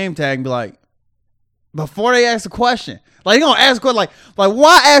my name tag and be like, before they ask the question, like they gonna ask a question, like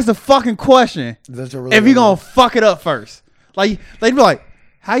why ask the fucking question if you gonna fuck it up first? Like they be like,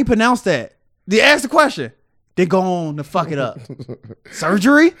 how you pronounce that? They ask the question, they go on to fuck it up.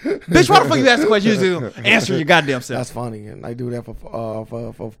 Surgery, bitch. Why the fuck you ask the question? You answer your goddamn self. That's funny, and I do that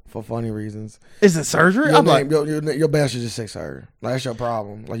for funny reasons. Is it surgery? I'm like, your best should just say sir. Like, that's your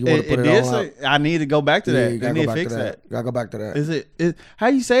problem. Like you want to put it on. I need to go back to that. Yeah, I need to fix that. You gotta go back to that. Is how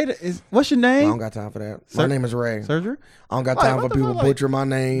you say that? What's your name? I don't got time for that. My name is Ray. Surgery. I don't got time for people butcher my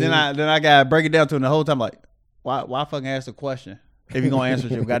name. Then I gotta break it down to him the whole time. Like, why fucking ask the question if you gonna answer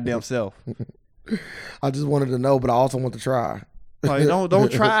your goddamn self? I just wanted to know, but I also want to try. Like,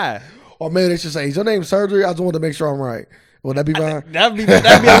 don't try. Or maybe they should say, is your name Surgery? I just want to make sure I'm right. Would that be fine? That'd be a little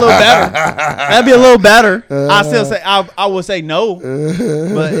better. That'd be a little better. I still say I would say no,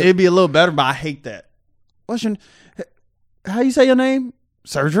 but it'd be a little better. But I hate that. How you say your name?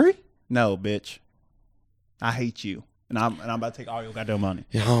 Surgery? No, bitch. I hate you. And I'm about to take all your goddamn money.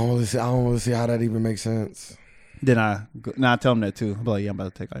 Yeah, I don't really see how that even makes sense. Then I tell him that too. I'm like, yeah, I'm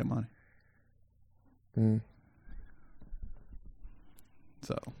about to take all your money. Mm.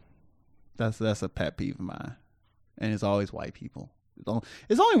 So that's a pet peeve of mine. And it's always white people.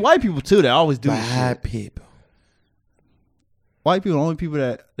 It's only white people too that always do this Bad shit. people. White people are the only people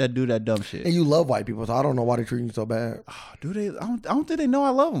that do that dumb shit. And you love white people, so I don't know why they treat you so bad. Oh, do they? I don't think they know I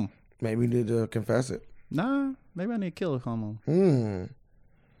love them. Maybe you need to confess it. Nah, maybe I need to kill a come on.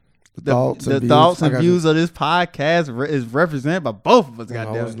 The thoughts and views of this podcast is represented by both of us. No,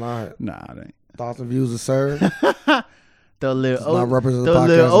 Goddamn, it's not. Nah, it ain't. Thoughts and views are served. The little not represent the the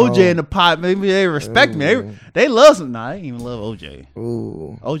little podcast OJ in the pot. Maybe they respect me. They love some. Nah, they ain't even love OJ.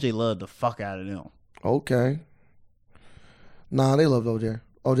 Ooh. OJ loved the fuck out of them. Okay. Nah, they loved OJ.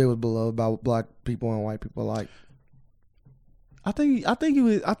 OJ was beloved by black people and white people alike. I think he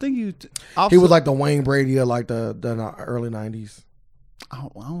was. He was like the Wayne Brady of like the early 90s. I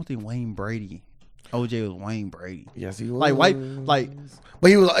don't think Wayne Brady. OJ was Wayne Brady. Yes, he was. Like white, like. But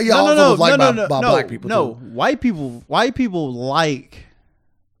he was. He also was liked by black people No, too. white people like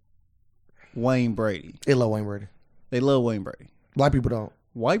Wayne Brady. They love Wayne Brady. They love Wayne Brady. Black people don't.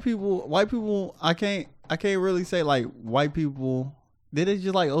 White people. I can't really say like white people. Did they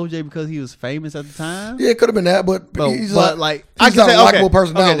just like OJ because he was famous at the time? Yeah, it could have been that, but he's I he's can not say a likable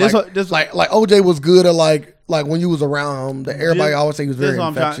person now. Okay, like OJ was good at like when you was around him. Everybody always say he was very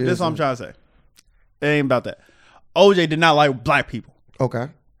infectious. This is what I'm trying to say. It ain't about that. OJ did not like black people. Okay,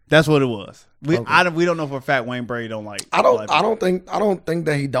 that's what it was. We Okay. don't know for a fact Wayne Brady don't like. I don't think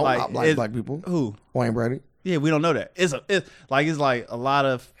that he don't like black people. Who? Wayne Brady. Yeah, we don't know that. It's like a lot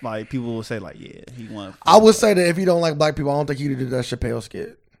of like people will say like, yeah, he won. I would say that if you don't like black people, I don't think he did that Chappelle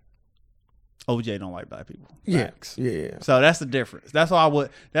skit. OJ don't like black people. Facts. Yeah. So that's the difference. That's why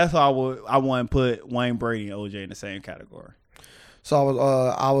I wouldn't put Wayne Brady and OJ in the same category. So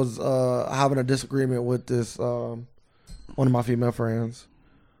I was having a disagreement with this one of my female friends.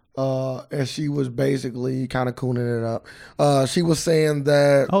 And she was basically kind of cooning it up. She was saying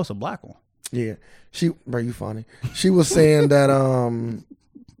that it's a black one. Yeah. Bro, you funny. She was saying that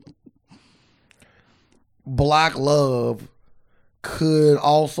black love could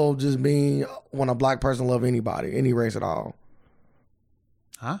also just mean when a black person love anybody, any race at all.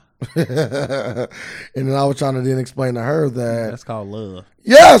 Huh? And then I was trying to then explain to her that that's called love.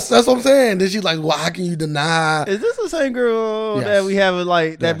 Yes, that's what I'm saying. Then she's like, "Well, how can you deny?" Is this the same girl that we have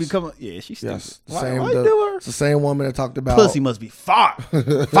like that become? Yeah, she's stupid. Yes, It's the same woman that talked about pussy must be fire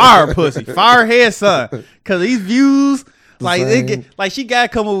pussy, fire head son. Because these views, like she gotta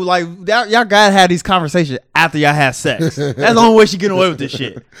come with like y'all gotta have these conversations after y'all have sex. That's the only way she getting away with this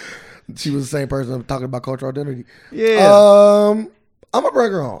shit. She was the same person talking about cultural identity. Yeah. I'm gonna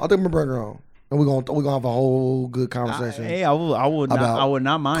bring her on. I think I'm gonna bring her on, and we're gonna have a whole good conversation. I would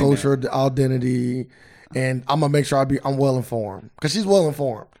not mind cultural that. identity, and I'm gonna make sure I'm well informed because she's well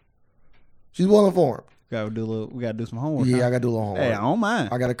informed. She's well informed. We gotta do some homework. Yeah, I gotta do a little homework. Hey, I don't mind.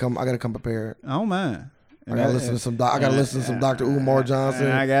 I gotta come prepared. I don't mind. I gotta listen to some. I gotta listen to some Dr. Umar Johnson.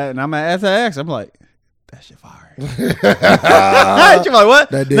 And I'm at SX. I'm like, that shit fire. She's like,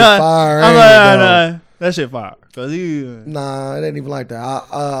 what? That did fire. I'm like, nah, that shit fire. Nah, it ain't even like that.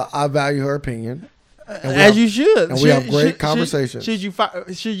 I value her opinion, you should. And we have great conversations. Should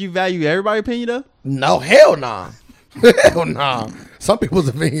you value everybody's opinion though? No, hell nah. Hell nah. Some people's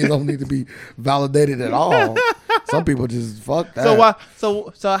opinions don't need to be validated at all. Some people just fuck that. So why?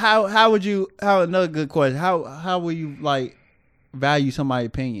 So how would you? How another good question? How will you like value somebody's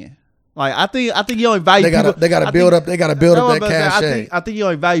opinion? Like I think you only value. They gotta build up that cachet. I think you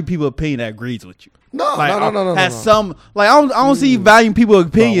only value people's opinion that agrees with you. No. Some like I don't see you valuing people's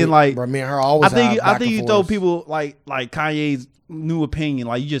opinion. Bro, me and her always. I think you throw people like Kanye's new opinion.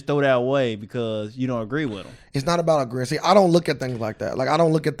 Like you just throw that away because you don't agree with them. It's not about agreeing. See, I don't look at things like that. Like I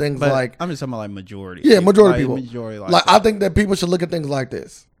don't look at things like. I'm just talking about like majority. Yeah, majority people. Majority like I think that people should look at things like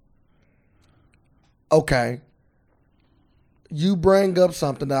this. Okay. You bring up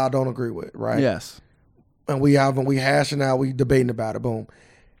something that I don't agree with, right? Yes. And we hashing out, we debating about it. Boom.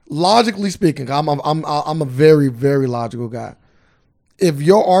 Logically speaking, I'm a very, very logical guy. If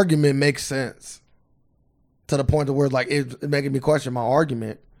your argument makes sense to the point to where like it's making me question my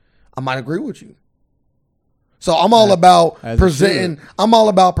argument, I might agree with you. So I'm all about presenting. I'm all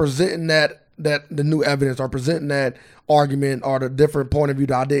about presenting that the new evidence or presenting that argument or the different point of view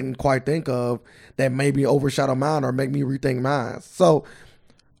that I didn't quite think of that maybe overshadow mine or make me rethink mine. So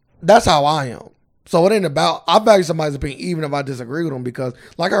that's how I am. So it ain't about, I value somebody's opinion even if I disagree with them because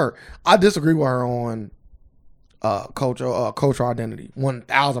like her, I disagree with her on cultural identity.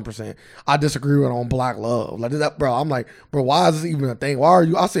 1000%. I disagree with on black love. Like that, bro. I'm like, bro, why is this even a thing? Why are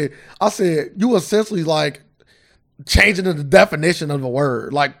you? I said, you essentially like changing the definition of the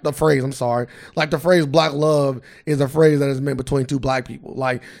word, like the phrase. I'm sorry, like the phrase "black love" is a phrase that is meant between two black people.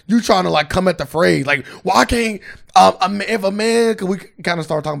 Like you trying to like come at the phrase, like why can't if a man? Cause we kind of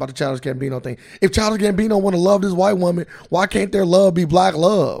start talking about the Childish Gambino thing. If Childish Gambino want to love this white woman, why can't their love be black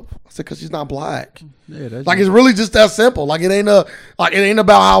love? I said because she's not black. Yeah, that's like it's really just that simple. Like it ain't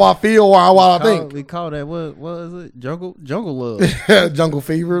about how I feel or how I think. We call that what is it? Jungle love. Jungle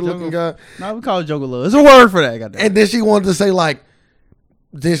fever looking guy. No, we call it jungle love. There's a word for that. Goddamn. And then she wanted to say like,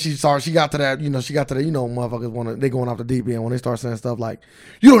 then she got to that, motherfuckers they going off the deep end when they start saying stuff like,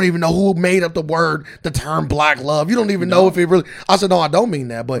 you don't even know who made up the term black love. You don't even know if it really. I said, no, I don't mean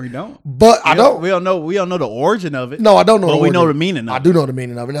that, but we don't. But I don't. We don't know the origin of it. No, I don't know. But we know the origin. meaning of it. I do know the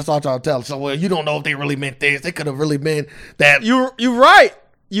meaning of it. That's all I'm trying to tell. So well, you don't know if they really meant this. They could have really meant that. You're right.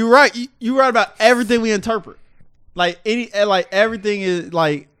 You're right. You're right about everything we interpret. Like everything is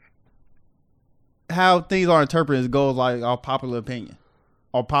like how things are interpreted goes like our popular opinion.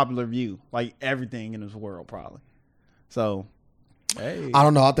 Or popular view, like everything in this world, probably. So, hey, I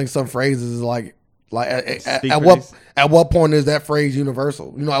don't know. I think some phrases is like at what point is that phrase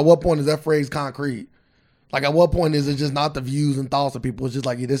universal? You know, at what point is that phrase concrete? Like at what point is it just not the views and thoughts of people? It's just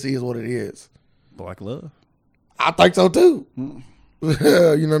like this is what it is. Black love. I think so too. You know what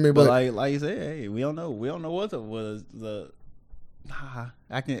I mean? But like you said, hey, we don't know what was the.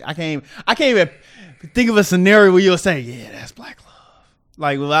 I can't even think of a scenario where you'll say, yeah, that's black love.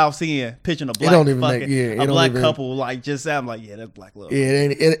 Like without seeing pitching a black black couple like just sound like that's black love. Yeah,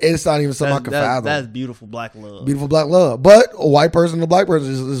 it's not even something I can fathom. That's beautiful black love. Beautiful black love. But a white person and a black person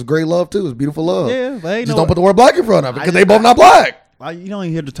is great love too. It's beautiful love. Yeah, but just don't put the word black in front of it because they both not black. Like you don't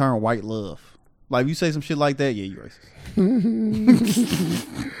even hear the term white love. Like you say some shit like that, yeah, you racist.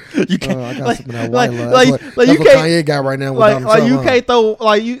 You can't. I got something that white love. Like you can't. Kanye got right now. Like you can't throw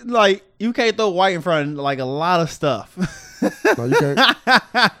you can't throw white in front of like a lot of stuff. No, you can't.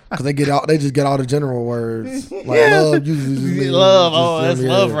 Because they just get all the general words. Like love usually love. Oh, that's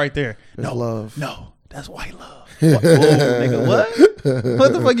love right there. No, love. No, that's white love. Nigga, what?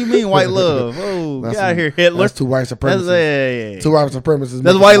 What the fuck you mean white love? Oh, get out of here, Hitler. That's two white supremacists. Two white supremacists.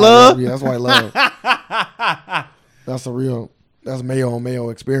 That's white love? Yeah, that's white love. That's Mayo on Mayo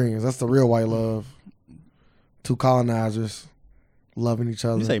experience. That's the real white love. Two colonizers loving each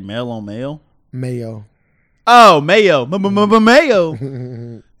other. You say male on male? Mayo. Oh, Mayo.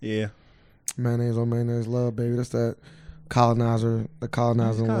 Mayo. Yeah. Mayonnaise on mayonnaise love, baby. That's that colonizer. The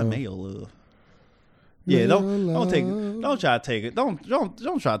colonizer love. Mayo love. Yeah, don't try to take it. Don't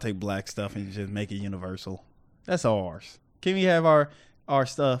try to take black stuff and just make it universal. That's ours. Can we have our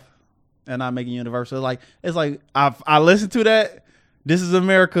stuff and not make it universal? It's like I listened to that. This is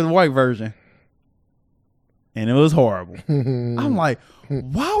America's white version, and it was horrible. I'm like,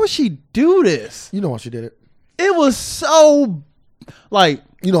 why would she do this? You know why she did it. It was so like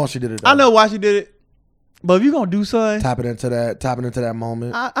you know why she did it. Though. I know why she did it, but if you're gonna do something, tapping into that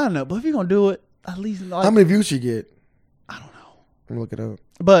moment. I know, but if you're gonna do it, at least like, how many views she get? I don't know. Let me look it up.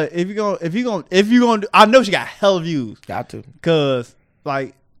 But if you're gonna, I know she got hella views. Got to, cause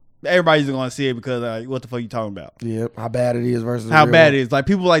like everybody's gonna see it because like, what the fuck you talking about? Yep, how bad it is versus how bad it is. Like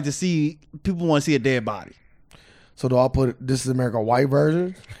people want to see a dead body. So do I put This Is America white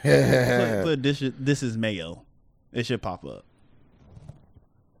version? put this is Mayo. It should pop up.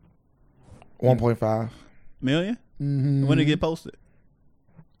 1.5 million. Mm-hmm. When did it get posted?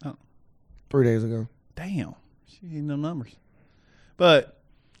 3 days ago. Damn, she ain't no numbers. But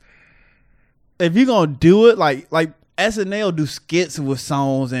if you're gonna do it, like SNL do skits with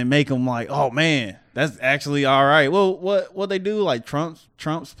songs and make them like, oh man, that's actually all right. Well, what they do, like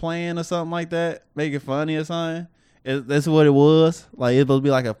Trump's playing or something like that, make it funny or something. That's what it was. Like it's supposed to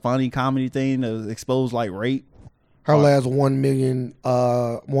be like a funny comedy thing that was exposed like rape. Her last 1 million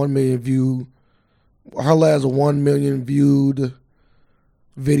view. Her last 1 million viewed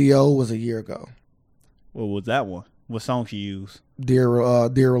video was a year ago. What was that one? What song she used? Dear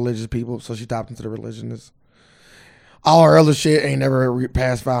religious people. So she tapped into the religionists. All her other shit ain't never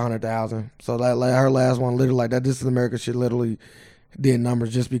passed 500,000. So that her last one, literally like that. This Is America shit literally did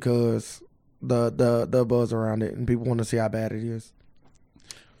numbers just because the buzz around it and people want to see how bad it is.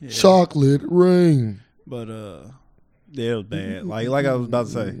 Yeah. Chocolate rain. But yeah, it was bad. Like I was about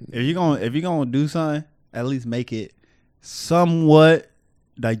to say, if you're gonna do something, at least make it somewhat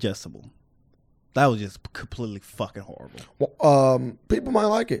digestible. That was just completely fucking horrible. Well, people might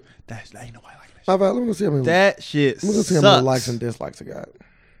like it. That ain't nobody like that shit. Let me see how many that shit. Let me see how many likes and dislikes it got.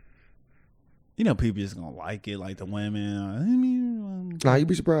 You know, people just gonna like it, like the women. Nah, you'd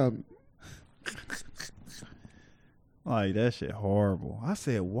be surprised. Like that shit horrible. I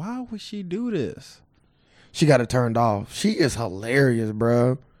said, why would she do this? She got it turned off. She is hilarious,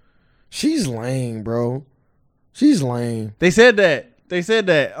 bro. She's lame, bro. She's lame. They said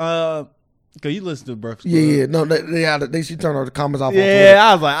that. Cause you listen to Breakfast Club. Yeah. No, they she turned off the comments off. Yeah,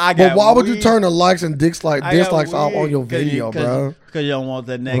 I was like, I got. But why would weed. you turn the likes and dislikes off on your video, bro? Because you don't want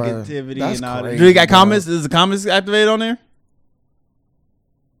that negativity That's and all that. crazy, Do you got bro. comments? Is the comments activated on there?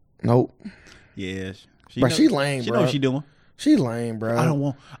 Nope. Yeah, Bro, she lame, She bro. know what she doing. She lame, bro. I don't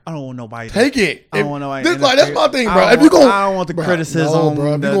want nobody. Take it. I don't want nobody. That's my thing, bro. I don't want the bro, criticism. no,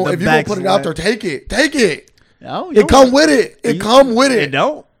 bro. If you gonna put it out there, take it. Take it. No, It come with it. It come with it. It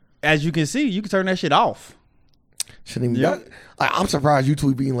don't. As you can see, you can turn that shit off. Shouldn't even. Yep. I'm surprised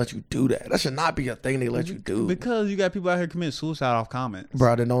YouTube even let you do that. That should not be a thing they let you do. Because you got people out here committing suicide off comments.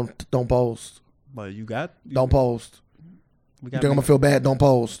 Bro, then don't post. But Don't post. We You think I'm gonna feel bad? Don't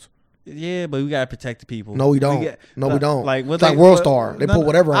post. Yeah, but we gotta protect the people. No, we don't. We don't. Like, it's like World Star. They put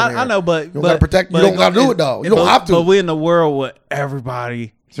whatever on there. I know, but you gotta protect. You don't gotta do it though. You don't have to. But we're in a world where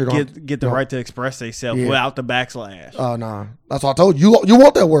everybody So get the right to express themselves without the backslash. Oh nah, that's what I told you. You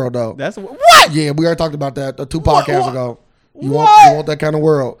want that world though? That's what? Yeah, we already talked about that 2 podcasts ago. You What? want that kind of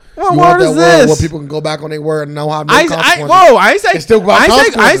world. What you word want that is world this? where people can go back on their word and know how to I make consequences. I ain't say. It's still about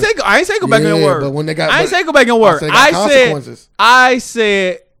consequences. I ain't say go back on your word. But when they got, I ain't say go back on your word. I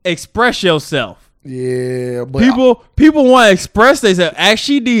said express yourself. Yeah, but People want to express themselves as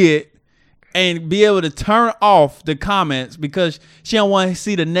she did, and be able to turn off the comments because she don't want to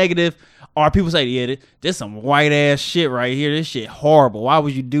see the negative. Or people say, yeah, this some white ass shit right here. This shit horrible. Why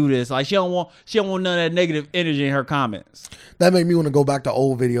would you do this? Like she don't want none of that negative energy in her comments. That made me want to go back to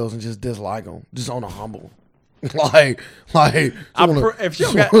old videos and just dislike them, just on a humble. like. If she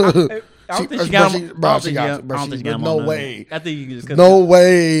don't got, I don't think she got them. I don't think she got them. No way. I think you can just cut no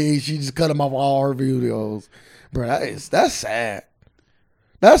way. She just cut them off all her videos, bro. That's sad.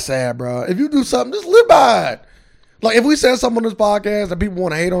 That's sad, bro. If you do something, just live by it. Like, if we said something on this podcast that people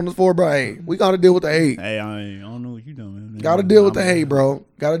want to hate on us for, bro, hey, we got to deal with the hate. Hey, I don't know what you doing. Got to deal with the hate, bro.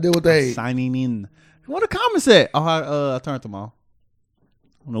 Got to deal with the hate. Signing in. What the comments at? Oh, I turned them off.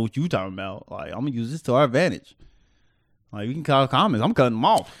 I don't know what you talking about. Like, I'm going to use this to our advantage. Like, we can call comments. I'm cutting them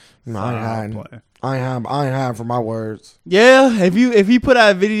off. No, I ain't hiding for my words. Yeah, if you put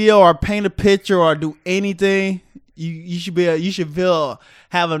out a video or paint a picture or do anything, you should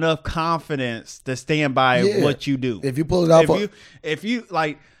have enough confidence to stand by what you do. If you pull it out, if you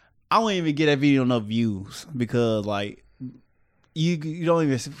like, I won't even get that video enough views because like you don't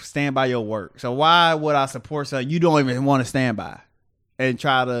even stand by your work. So why would I support something you don't even want to stand by and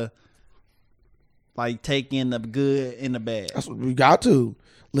try to like take in the good and the bad? That's what we got to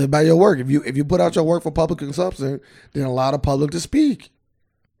live by your work. If you put out your work for public consumption, then allow the public to speak.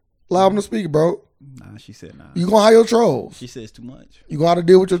 Allow them to speak, bro. Nah, she said nah. You gonna hire trolls? She says too much. You gonna have to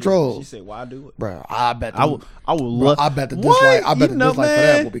deal with your trolls. She said, "Why do it, bro?" I bet. I would love. I bet the dislike. I bet the dislike for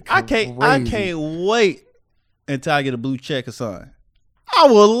that will be crazy. I can't wait until I get a blue check or something. I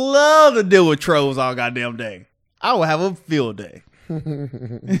would love to deal with trolls all goddamn day. I would have a field day.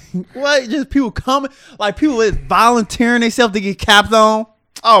 What? Just people coming, like people is volunteering themselves to get capped on.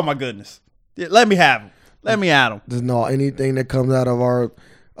 Oh my goodness! Let me have them. Let me at them. There's no anything that comes out of our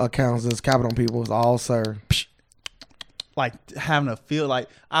accounts that's capping on people is all sir. Like having a feel like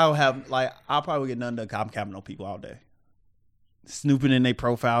I'll probably get nothing done. I'm capping on people all day, snooping in their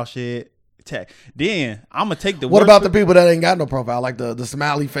profile shit. Then I'm gonna take the. What about the people that ain't got no profile, like the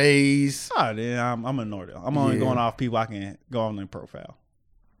smiley face? Oh, then I'm ignoring them. I'm only going off people I can go on their profile.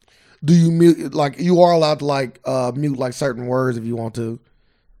 Do you mute? Like you are allowed to like mute like certain words if you want to.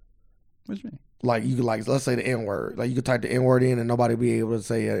 What do you mean? Like you could let's say the N word. Like you could type the N word in and nobody will be able to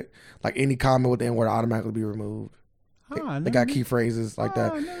say it. Like any comment with the N word automatically be removed. They got key phrases like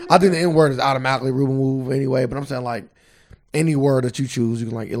that. I think the N word is automatically removed anyway. But I'm saying like any word that you choose, you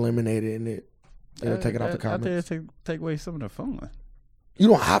can like eliminate it and it'll take it off the comments. I think take away some of the fun. You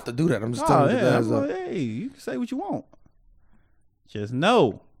don't have to do that. I'm just telling you. Hey, you can say what you want. Just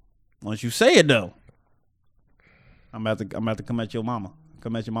know, once you say it though, I'm about to come at your mama.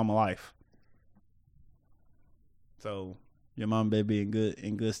 Come at your mama life. So your mom better be in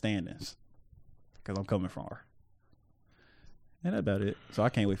good standings, because I'm coming from her. And that's about it. So I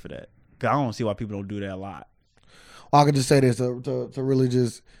can't wait for that. Cause I don't see why people don't do that a lot. Well, I could just say this to really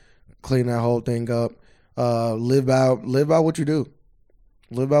just clean that whole thing up. Live by what you do.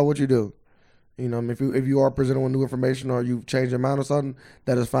 Live by what you do. You know, if you are presented with new information or you've changed your mind or something,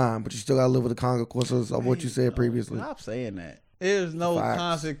 that is fine. But you still gotta live with the consequences of what you said previously. Stop saying that. There's no Facts.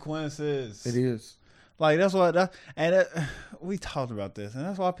 consequences. It is. Like that's what, we talked about this, and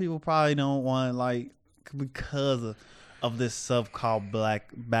that's why people probably don't want because of this stuff called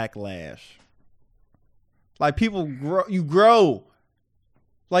black backlash. Like people grow, you grow.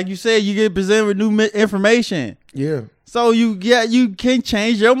 Like you said, you get presented with new information. Yeah. So you can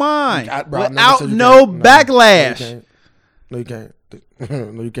change your mind without no backlash. No, you can't.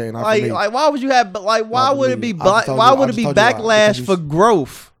 No, you can't. Not like, for me. like, why would you have? Like, why would it be? Why would it be backlash for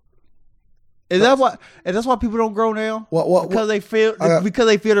growth? Is that why? And that's why people don't grow now? Because they feel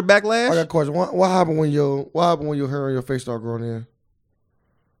the backlash. I got a question. What happened when your hair on your face start growing in?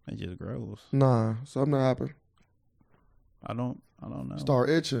 It just grows. Nah, something happened. I don't know.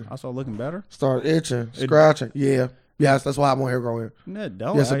 Start itching. I start looking better. Start itching, scratching. Yes, that's why I want hair growing. No, it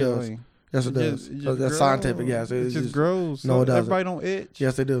don't. Yes, it does. Yes, it does. Just That's scientific. Yes, it just grows. No, it doesn't. Everybody don't itch.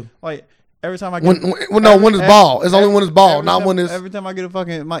 Yes, they do. Like every time I get when it's bald. It's only when it's bald, not when it's. Every time I get a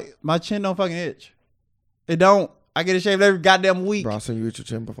fucking my chin don't fucking itch. It don't. I get it shaved every goddamn week. Bro, I seen you itch your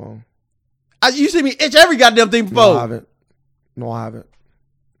chin before. You see me itch every goddamn thing before. No, I haven't.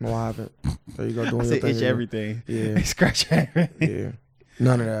 There you go doing I your say thing. Itch everything. Yeah. Scratch everything. Yeah.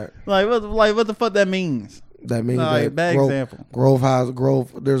 None of that. Like what the fuck that means? That means that bad example.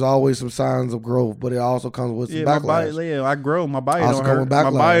 Growth. There's always some signs of growth, but it also comes with some backlash. My body, I grow. My body also don't hurt.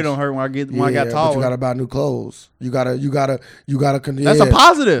 My body don't hurt when I got taller. But you gotta buy new clothes. You gotta. That's a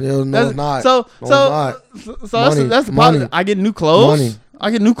positive. Yeah, no, it's not. So that's a positive. I get new clothes. Money. I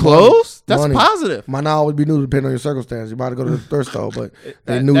get new clothes. That's positive. Might not always be new depending on your circumstance. You might go to the thrift store, but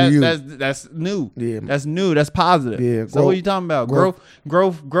they new to you. That's new. Yeah, that's new. That's positive. Yeah. So what are you talking about?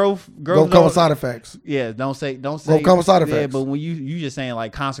 Growth comes with side effects. Yeah. Don't say. Growth comes with side effects. Yeah, but when you just saying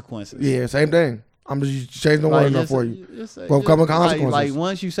like consequences. Yeah, same thing. I'm just changing the word enough for you. Growth comes with consequences. Like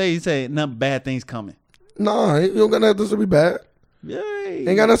once you say nothing bad things coming. Nah, you don't got nothing to be bad. Yeah.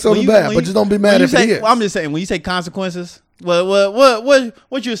 Ain't got nothing to be bad, but just don't be mad if it is. Well, I'm just saying when you say consequences.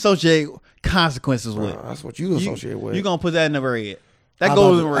 What you associate consequences with? That's what you associate with. You gonna put that in the red. That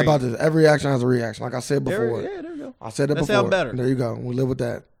goes in the red. How about this? Every action has a reaction. Like I said before. There you go. I said that before. That sounds better. There you go. We live with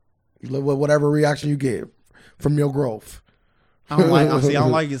that. You live with whatever reaction you get from your growth. I don't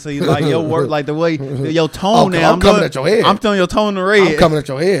like it. So you like your work, like the way your tone now. I'm coming at your head. I'm telling your tone in the red. I'm coming at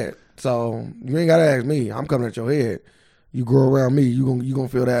your head. So you ain't gotta ask me. I'm coming at your head. You grow around me, you gonna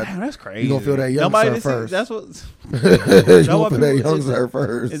feel that. Damn, that's crazy. You gonna feel that young sir first. That's what. You gonna feel that young sir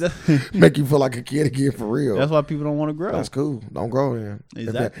first. Make you feel like a kid again for real. That's why people don't want to grow. That's cool. Don't grow then.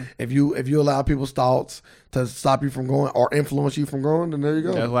 Exactly. If you allow people's thoughts to stop you from growing or influence you from growing, then there you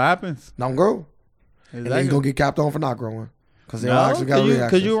go. That's what happens. Don't grow. Exactly. And then you gonna get capped on for not growing because they actually got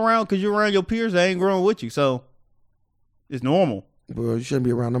reactions. Because you around your peers that ain't growing with you, so it's normal. Well, you shouldn't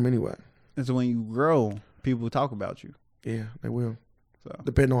be around them anyway. And so when you grow, people talk about you. Yeah, they will. So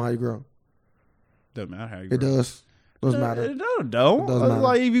depending on how you grow. Doesn't matter how you grow. It does. Doesn't matter. It don't. It doesn't matter.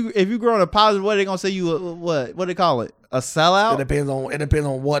 Like if you grow in a positive way, they gonna say you what they call it? A sellout? It depends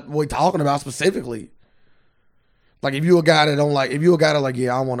on what we're talking about specifically. Like if you a guy that don't like, if you a guy that like,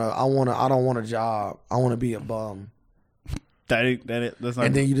 yeah, I don't want a job. I want to be a bum. That's not.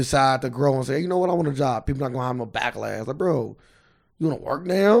 And then you decide to grow and say, you know what, I want a job. People not gonna have no backlash. Like, bro, you wanna work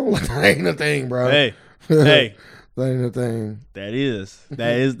now? Like that ain't a thing, bro. Hey. That ain't a thing. That is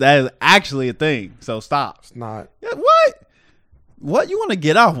actually a thing. So stop. It's not. Yeah, what? You want to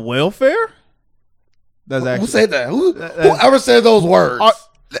get off welfare? That's actually. Who said that? Whoever said those words?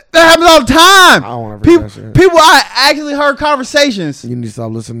 That happens all the time. I don't want to read that shit. People, I actually heard conversations. You need to stop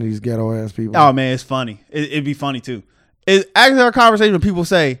listening to these ghetto ass people. Oh man, it's funny. It'd be funny too. It actually heard conversations when people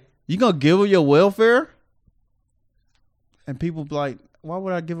say, "You gonna give her your welfare?" And people be like, why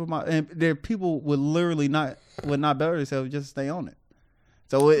would I give them my? And there people would literally not better themselves just stay on it.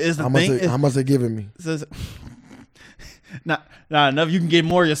 So it's the thing. How much they giving me? Not enough. You can get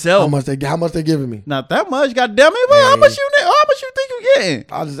more yourself. How much they giving me? Not that much. Goddamn it! Well, how much you think you getting?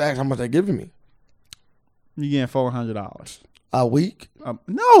 I just asked how much they giving me. You getting $400 a week?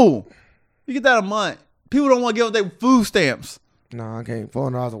 No, you get that a month. People don't want to give up their food stamps. No, I can't.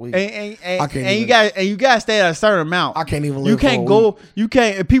 $400 a week. And you got to stay at a certain amount. I can't even live. You can't go. You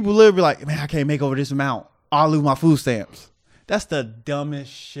can't. And people live be like, man, I can't make over this amount. I'll lose my food stamps. That's the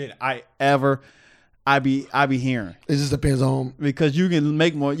dumbest shit I be hearing. It just depends on, because you can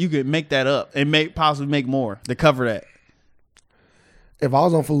make more. You can make that up and possibly make more to cover that. If I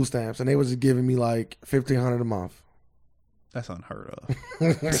was on food stamps and they was just giving me like $1,500 a month. That's unheard of.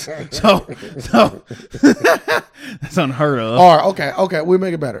 so that's unheard of. All right, okay, we'll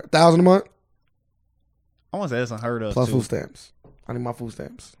make it better. $1,000 a month. I want to say that's unheard of. Plus too. Food stamps. I need my food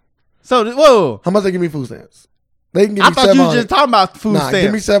stamps. So whoa, how much they give me food stamps? They can give I me thought you were 700. just talking about food Nah, stamps.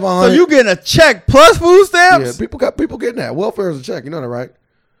 give me 700. So you getting a check plus food Yeah, stamps? people getting that. Welfare is a check. You know that, right?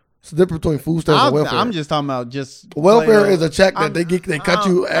 It's the difference between food stamps and welfare. I'm just talking about just welfare is a check that they cut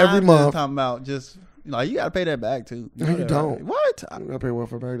you every I'm month. Just talking about just like you got to pay that back too. No, you don't. Right? What? I gotta pay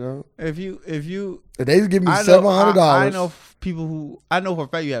welfare back, dog. If you If they just give me $700, I know people who I know for a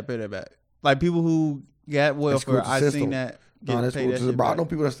fact you got to pay that back. Like people who got welfare, I seen that. That's cool. Bro, I know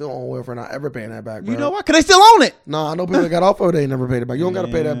people that still on welfare not ever paying that back. Bro. You know why? Cause they still own it. No, I know people that got off of it. They never paid it back. You don't got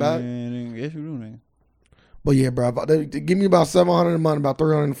to pay that back. Yes, you do, nigga. But yeah, bro, they give me about $700 a month, about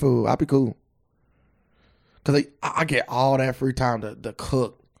 $300 in food. I'd be cool. Cause I get all that free time to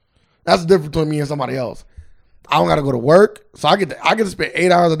cook. That's the difference between me and somebody else. I don't gotta go to work, so I get to spend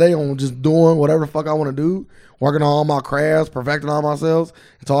 8 hours a day on just doing whatever the fuck I want to do, working on all my crafts, perfecting all myself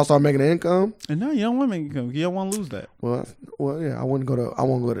until I start making an income. And no, you don't want to make income. You don't want to lose that. Well, yeah, I wouldn't go to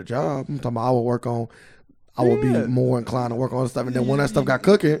a job. I'm talking about I would be more inclined to work on stuff, and then when that stuff got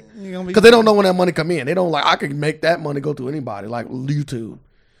cooking, because they don't know when that money come in. They don't I could make that money go to anybody, like YouTube.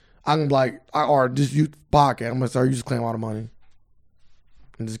 I'm like, or just use podcast. I'm gonna start you just claim all the money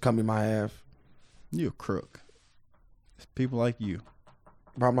and just cut me my half. You a crook. It's people like you.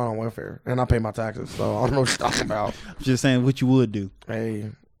 But I'm not on welfare, and I pay my taxes, so I don't know what you're talking about. I'm just saying what you would do. Hey,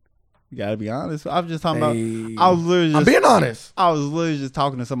 you gotta be honest. I was just talking about. I'm being honest. I was literally just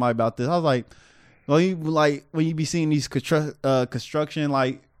talking to somebody about this. I was like, when you be seeing these construction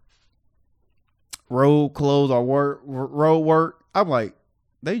like road close or road work, I'm like,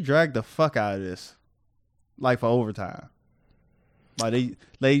 they drag the fuck out of this, like for overtime. Like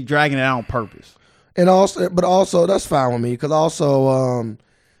they dragging it out on purpose. And also that's fine with me because also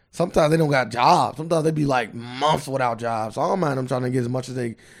sometimes they don't got jobs. Sometimes they be like months without jobs. So I don't mind them trying to get as much as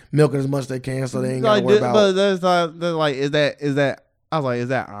they milking as much as they can, so they ain't got to worry about. But that's like is that? I was like, is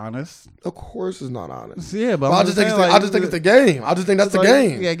that honest? Of course, it's not honest. Yeah, but I just think it's the game. I just think that's the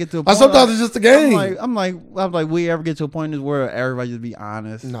game. Yeah, get to a point. Sometimes it's just the game. I'm like, we ever get to a point in this world where everybody just be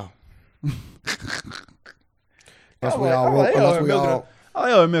honest? No. Unless we all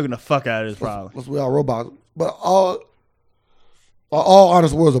milking the fuck out of this problem. Unless we all robots. But all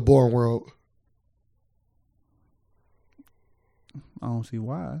honest world's a boring world. I don't see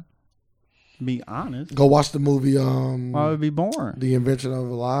why. Be honest. Go watch the movie. Why would it be boring? The Invention of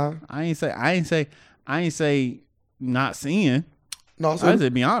a Lie. I ain't say not seeing. No, I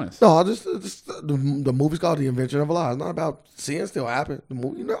said be honest. No, the movie's called The Invention of a Lie. It's not about seeing still happen. The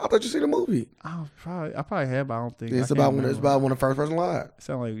movie, I thought you seen the movie. I probably have, but I don't think it's about when the first person lied. It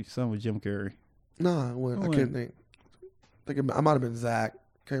sound like something with Jim Carrey. Nah, I can't think. I might have been Zach.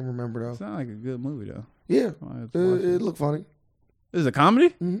 Can't remember though. Sound like a good movie though. Yeah, it looked funny. Is it a comedy?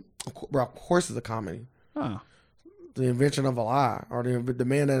 Mm-hmm. Of course, it's a comedy. Oh. The Invention of a Lie, or the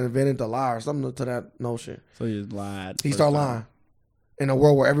man that invented the lie, or something to that notion. So he just lied. He started lying in a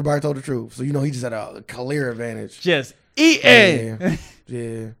world where everybody told the truth. So he just had a clear advantage. Just eating.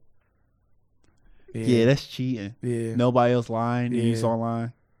 Yeah. Yeah, that's cheating. Yeah. Nobody else lying. Yeah. And you saw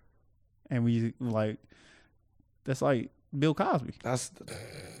lying. And we like, that's like Bill Cosby. That's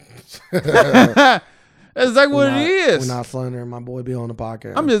That's exactly what it is. We're not slandering my boy Bill on the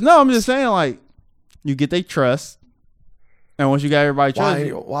podcast. I'm just saying, like, you get their trust, and once you got everybody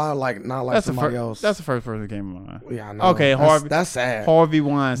trust, why not like somebody else? That's the first person that came to mind. Yeah, I know. Okay, Harvey. That's sad. Harvey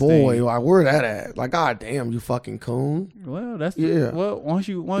Weinstein. Boy, like, where that at? Like, god damn, you fucking coon. Well, that's once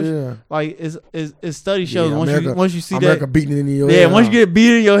you like it's study shows once you see America that beating it in your head. once you get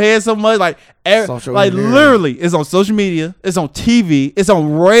beat in your head so much, like literally, it's on social media, it's on TV, it's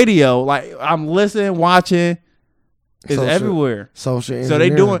on radio. Like I'm listening, watching, it's everywhere. Social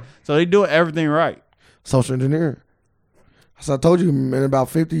engineering. So they doing everything right. Social engineering. So I told you, in about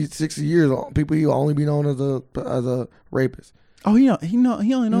 50, 60 years, people will only be known as a rapist. Oh, he only knows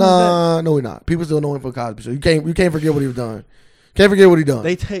that. No, he not. People still know him for Cosby. So you can't forget what he done. Can't forget what he done.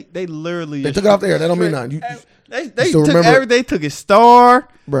 They took it off the air. That don't mean nothing. They took everything. They took his star,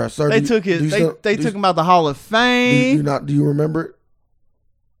 bro. Sir, they took him out the Hall of Fame. Do you remember it?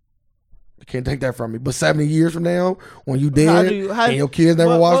 You can't take that from me. But 70 years from now, when you dead and your kids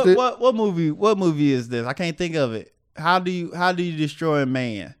never watched it, what movie is this? I can't think of it. How do you destroy a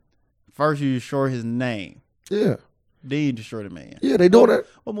man? First, you destroy his name. Yeah. Then you destroy the man. Yeah, they doing that.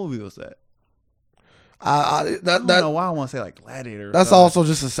 What movie was that? I don't know why I want to say like Gladiator. That's also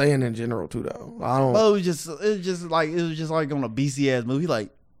just a saying in general too, though. I don't. But it was just like on a BC ass movie. Like,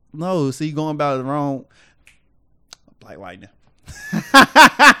 no, see, going about it wrong. Black Lightning.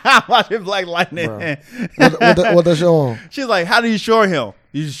 Watching Black Lightning. What that show on? She's like, how do you destroy him?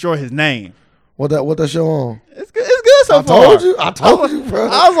 You destroy his name. What that show on? It's good. good so far. I told you, bro.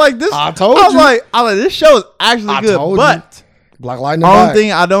 I was like, this. I told I was you. like, this show is actually good. But Black Lightning.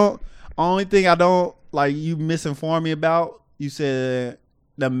 only thing I don't like, you misinformed me about. You said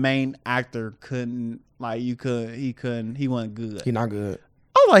the main actor couldn't, like, he wasn't good. He not good.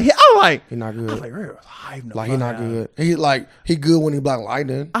 I was like, he not good. I was like, like he not good. He good when he Black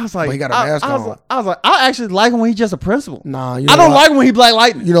Lightning. I was like, but he got a mask on. I was like, I actually like him when he's just a principal. Nah, I don't like him when he Black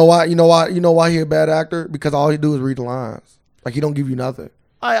Lightning. You know why? You know why he a bad actor? Because all he do is read the lines. Like, he don't give you nothing.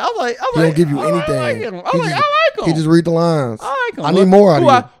 I was like, he don't give you anything. I like him. He just read the lines. I like him. I need more out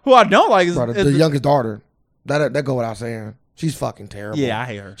of you. Who I don't like is the youngest daughter. That go without saying. She's fucking terrible. Yeah, I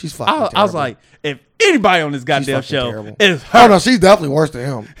hate her. She's fucking terrible. I was like, if anybody on this goddamn show is her. Oh, no, she's definitely worse than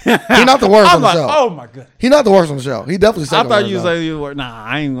him. He's not the worst on the show. Oh, my God. He's not the worst on the show. He definitely I thought you was like, you were, nah,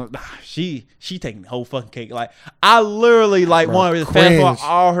 I ain't gonna, she taking the whole fucking cake. Like, I literally, like, wanted to fast forward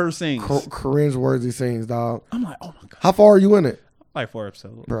all her scenes. Cringe-worthy scenes, dog. I'm like, oh, my God. How far are you in it? Like 4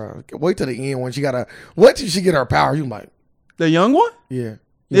 episodes. Bro, wait till the end when wait till she get her power. You like. The young one? Yeah.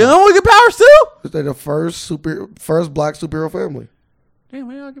 The young one get powers, too? They're the first black superhero family. Damn,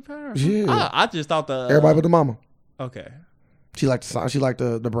 we all get powers. Yeah. I just thought everybody but the mama. Okay. She liked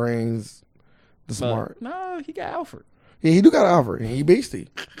the brains, the smart. No, he got Alfred. Yeah, he do got Alfred. He beastie.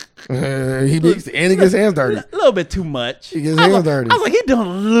 He beastie, and he gets hands dirty. A little bit too much. He gets hands dirty. I was like, he doing a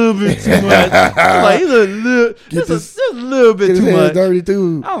little bit too much. I was like, he's just a little bit too much. Hands dirty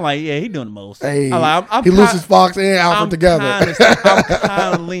too. I'm like, yeah, he doing the most. Hey, I'm he loses Fox and Alfred together. I'm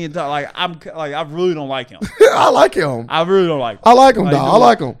kind of leaning to, I really don't like him. I like him. I really don't like him. I like him, dog. I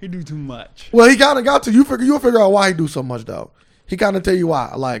like him. He do too much. Well, he kind of got to. You'll figure out why he do so much though. He kind of tell you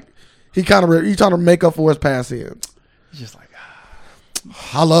why. Like he trying to make up for his past sins. It's just like.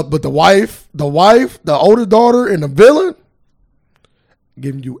 I love, but the wife, the older daughter, and the villain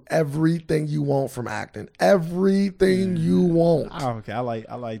giving you everything you want from acting. Everything you want. Okay, I like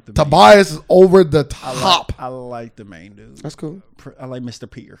the Tobias is over the top. I like the main dude. That's cool. I like Mr.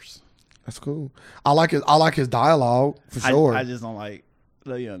 Pierce. That's cool. I like his dialogue for sure. I just don't like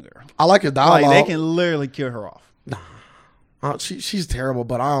the younger. I like his dialogue. Like, they can literally kill her off. Nah. She's terrible,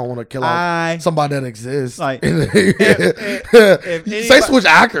 but I don't want to kill off somebody that exists. Like, if say switch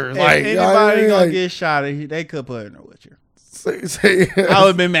actors. If like anybody gonna get shot, they could put her in a wheelchair. I would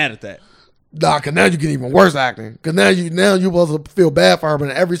have been mad at that. Nah, cause now you get even worse acting. Cause now you supposed to feel bad for her, but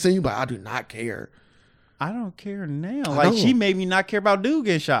in every scene you like, I do not care. I don't care now. Like she made me not care about dude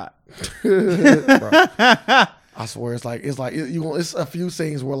getting shot. I swear, it's a few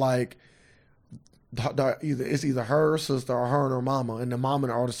scenes where like. It's either her sister or her and her mama, and the mama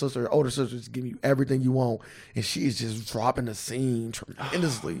and the older sister just give you everything you want, and she is just dropping the scene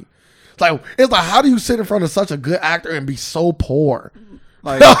tremendously. It's like how do you sit in front of such a good actor and be so poor?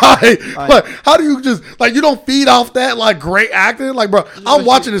 Like how do you just you don't feed off that great acting? Like, bro, I'm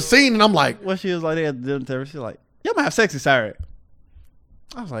watching the scene and I'm like, what she was like, they had dinner together. She's like, y'all might have sex this Saturday.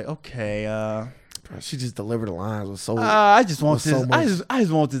 I was like, okay. She just delivered the lines with so. I just want this. I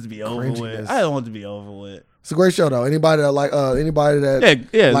just want this to be over with. I don't want it to be over with. It's a great show though. Anybody that likes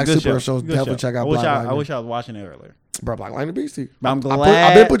superhero shows, definitely check out Black Lightning. I wish I was watching it earlier. Bro, Black Lightning beastie. But I'm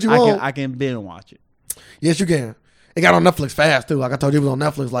glad I can binge watch it. Yes, you can. It got on Netflix fast too. Like I told you, it was on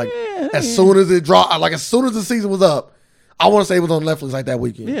Netflix. As soon as it dropped, as soon as the season was up, I want to say it was on Netflix that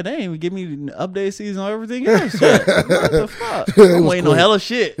weekend. Yeah, they ain't even give me an update season on everything else. What the fuck? I'm waiting on hella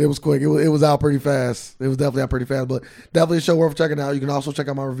shit. It was quick. It was out pretty fast. It was definitely out pretty fast, but definitely a show worth checking out. You can also check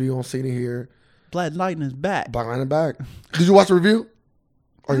out my review on Cena here. Black Lightning's back. Black Lightning back. Did you watch the review?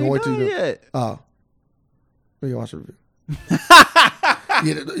 Or you wait till you yet? Oh, you watch the review.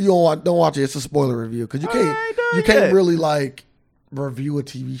 You don't watch it. It's a spoiler review because you can't really review a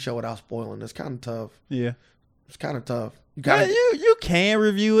TV show without spoiling. It's kind of tough. Yeah, it's kind of tough. You can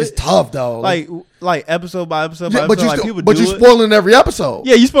review it. It's tough though. Like episode by episode by episode. But you spoiling every episode.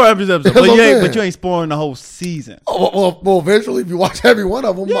 Yeah, you spoil every episode. But you ain't spoiling the whole season. Oh, well, eventually if you watch every one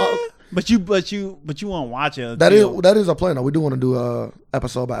of them. Yeah. But you won't watch it. That is our plan though. We do want to do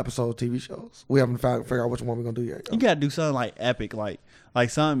episode by episode TV shows. We haven't figured out which one we're gonna do yet. You gotta do something epic, like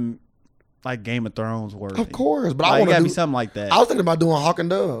something like Game of Thrones worthy. Of course, but I want to do something like that. I was thinking about doing Hawk and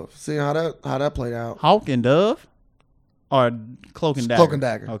Dove, seeing how that played out. Hawk and Dove, or Cloak and Dagger. Cloak and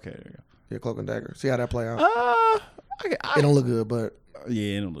Dagger. Okay, there you go. Yeah, Cloak and Dagger. See how that play out. It don't look good, but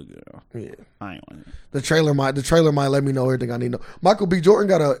yeah, it don't look good. Yeah, I ain't want it. The trailer might let me know everything I need to know. Michael B. Jordan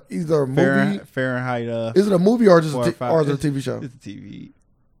got either a movie. Fahrenheit. Is it a movie or just a TV show? It's a TV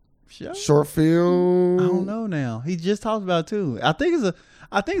show. Short film. I don't know now. He just talked about it too. I think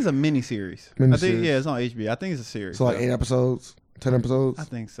it's a mini series. I think it's on HBO. I think it's a series. So 8 episodes, 10 episodes. I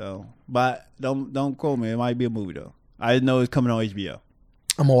think so, but don't quote me. It might be a movie though. I didn't know it was coming on HBO.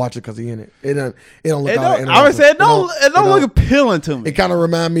 I'm gonna watch it because he in it. It don't look. I would say it don't look appealing to me. It kind of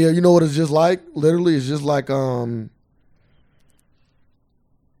remind me of, you know what it's just like. Literally, it's just like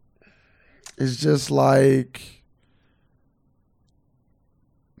it's just like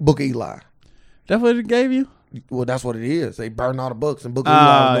Book of Eli. That's what it gave you? Well, that's what it is. They burned all the books, and Book of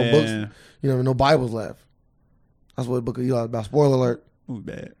Eli was no books. You know, no Bibles left. That's what Book of Eli is about. Spoiler alert. Ooh,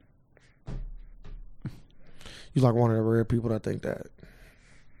 bad. You like one of the rare people that think that.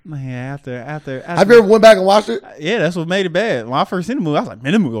 Man, after Have you ever went back and watched it? Yeah, that's what made it bad. When I first seen the movie, I was like,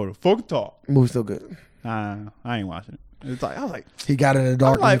 man, this movie go to fucking talk. The movie's still good. I ain't watching it. It's like I was like, he got in the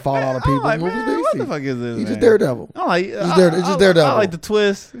dark and he fought all the people. Like, what the fuck is this? He's just Daredevil. I'm like, it's just Daredevil. I like the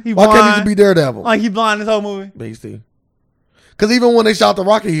twist. Why can't he just be Daredevil? Like he blind this whole movie. Beastie. Because even when they shot the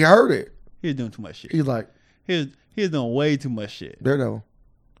rocket, he heard it. He was doing too much shit. He's like, he was doing way too much shit. Daredevil.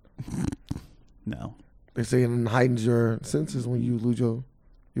 No. They say it heightens your senses when you lose your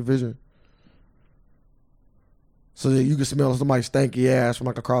vision. So that you can smell somebody's stanky ass from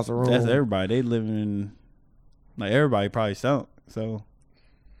like across the room. That's everybody. They living in, like everybody probably stunk. So,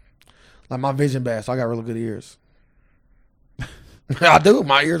 like my vision bad, so I got really good ears. I do.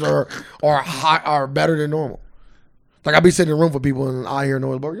 My ears are better than normal. Like I be sitting in a room for people and I hear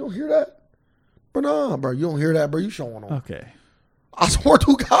noise, bro. You don't hear that? But nah, bro. You don't hear that, bro. You showing on. Okay. I swear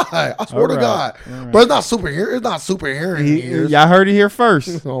to God. I swear to God. Right. But it's not super hearing. It's not super hearing ears. Y'all heard it here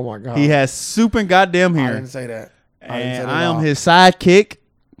first. Oh my God. He has super goddamn hearing. I didn't say that. And I am his sidekick.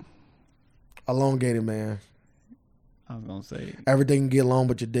 Elongated man. I was gonna say everything can get long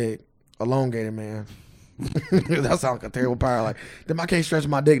but your dick. Elongated man. That sounds like a terrible power. Like, then I can't stretch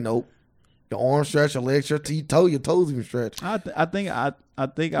my dick. Nope. Your arm stretch, your legs stretch, your toes even stretch. I think I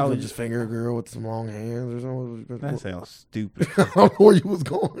was just finger a girl with some long hands or something. That sounds stupid. I don't know where you was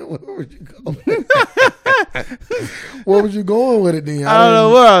going. Where would you go? Where was you going with it then? I don't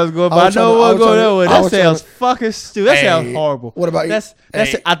know where I was going, but I know where I was going with. That sounds fucking stupid. That sounds horrible. What about that's?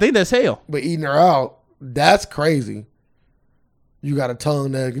 I think that's hell. But eating her out, that's crazy. You got a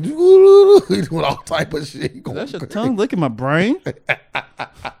tongue that you doing all type of shit. That's your tongue licking my brain.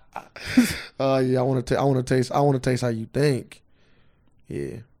 Yeah, I want to taste how you think.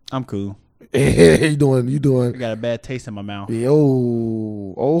 Yeah, I'm cool. You doing? I got a bad taste in my mouth. Yeah,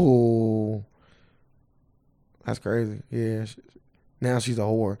 oh, that's crazy. Yeah, now she's a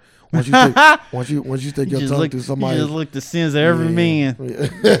whore. Once you stick your tongue through somebody, you just look the sins of every man.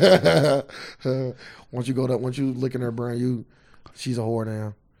 Yeah. Once you look in her brain, she's a whore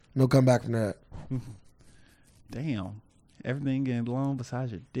now. No come back from that. Damn. Everything getting blown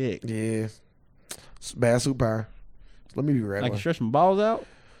besides your dick. Yeah. It's bad superpower. Let me be regular. I can stretch my balls out?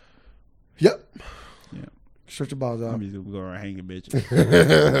 Yep. Yeah. Stretch your balls out. I'm just going around hanging bitches.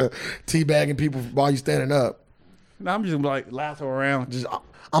 Teabagging people while you standing up. No, I'm just going to like lasso around.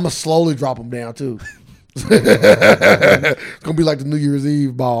 I'm going to slowly drop them down too. It's going to be like the New Year's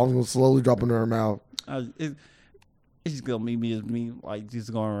Eve ball. I'm going to slowly drop them in her mouth. It's just going to meet me like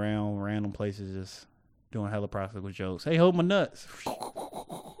just going around random places just doing hella practical jokes. Hey, hold my nuts.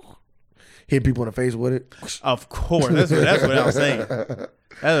 Hitting people in the face with it. Of course. That's what I was saying. That's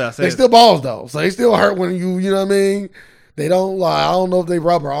what I said. They still balls though. So they still hurt when you know what I mean? They don't like, I don't know if they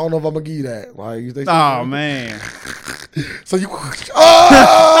rubber. I don't know if I'm gonna give you that. Like they oh man. So you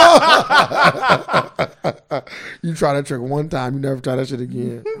you try that trick one time, you never try that shit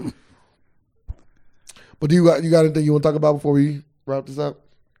again. But do you got anything you want to talk about before we wrap this up?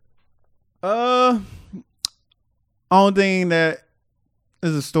 Only thing that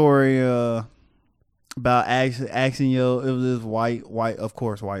is a story about asking it was this white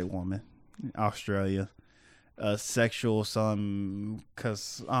woman in Australia, sexual something,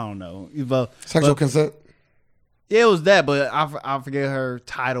 because I don't know, sexual consent. Yeah, it was that, but I forget her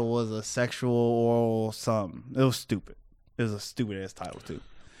title was a sexual oral something. It was stupid. It was a stupid ass title too.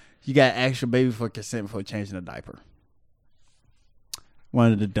 You got to ask your baby for consent before changing a diaper.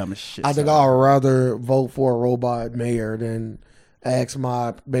 One of the dumbest shit. I think I'd rather vote for a robot mayor than ask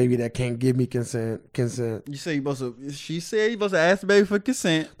my baby that can't give me consent. You say you supposed to. She said you supposed to ask the baby for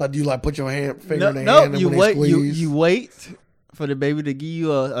consent. Like, do you like put your finger in their hand and you when wait. they squeeze? You wait for the baby to give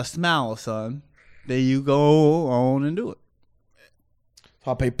you a smile or something. Then you go on and do it. So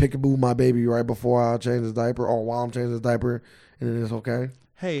I pay peekaboo my baby right before I change his diaper or while I'm changing his diaper, and then it's okay.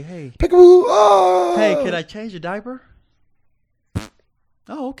 Hey. Peekaboo. Oh. Hey, can I change your diaper?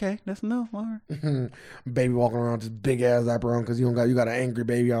 Oh, okay. That's enough. All right. Baby walking around with this big ass diaper on because you got an angry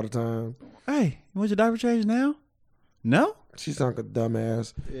baby all the time. Hey, you want your diaper changed now? No? She sounds like a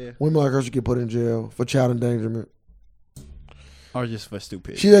dumbass. Yeah. Women like her should get put in jail for child endangerment. Or just for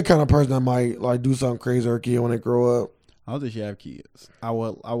stupidity? She that kind of person that might like do something crazy to her kid when they grow up. I don't think she have kids. I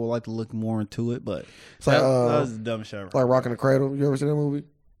would like to look more into it, but It's like, that was the dumbest show. Like Rockin' the Cradle. You ever seen that movie?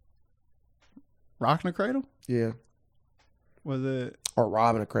 Rockin' the Cradle? Yeah. Was it? Or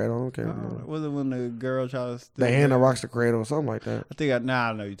Robbing the Cradle. I can't remember. Was it when the girl tried to The Hand That Rocks the Cradle or something like that. I think I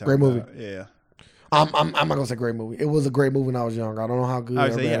know you're talking Great movie. about. Yeah. I'm not gonna say great movie. It was a great movie when I was young. I don't know how good or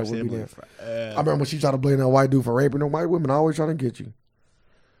bad it would be then. I remember when she tried to blame that white dude for raping them. White women always trying to get you.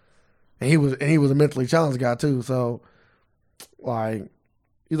 And he was a mentally challenged guy too. So, like,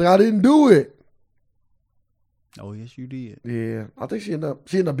 he's like, I didn't do it. Oh yes, you did. Yeah, I think she ended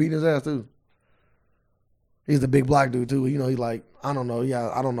up beating his ass too. He's the big black dude too. You know, he like I don't know. Yeah,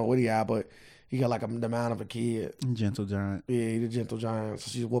 I don't know what he had, but he got like the man of a kid. Gentle giant. Yeah, he's a gentle giant. So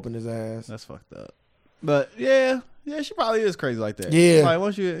she's whooping his ass. That's fucked up. But yeah, she probably is crazy like that. Yeah, like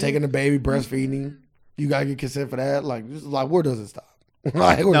once you taking the baby, breastfeeding, you gotta get consent for that. Like, just like where does it stop?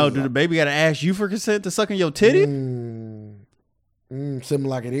 Like, no, do the baby gotta ask you for consent to sucking your titty? Something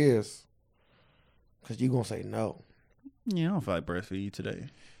like it is, because you gonna say no. Yeah, I don't feel like breastfeed you today.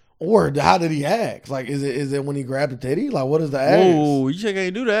 Or how did he act? Like, is it when he grabbed the titty? Like, what is the act? Oh, you just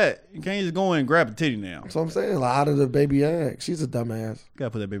can't do that. You can't just go in and grab the titty now. That's what I'm saying. Like, how did the baby act? She's a dumbass.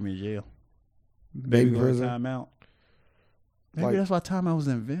 Gotta put that baby in jail. Baby prison. Time out. Maybe like, that's why timeout was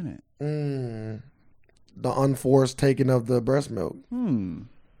invented. The unforced taking of the breast milk.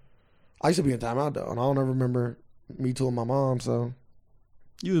 I used to be in timeout though, and I don't ever remember me telling my mom. So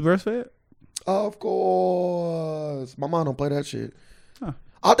you was breastfed? Of course, my mom don't play that shit. Huh.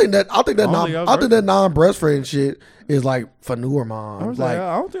 I think that non-breastfeeding shit is like for newer moms. Like,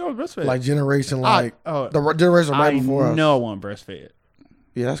 I don't think I was breastfed. Like generation, the generation right before us. No one breastfed.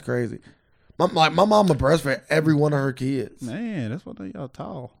 Yeah, that's crazy. My mama breastfed every one of her kids. Man, that's why y'all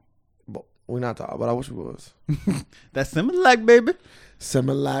tall. But we're not tall, but I wish we was. That's Similac, baby.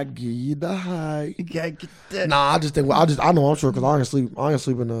 Similac, give you the height. You gotta get that. Nah, I know I'm sure because I ain't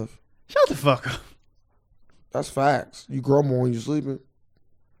sleep enough. Shut the fuck up. That's facts. You grow more when you're sleeping.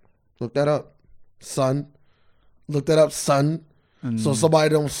 Look that up, son. Look that up, son. So somebody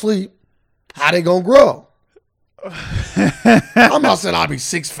don't sleep, how they gonna grow? I'm not saying I'll be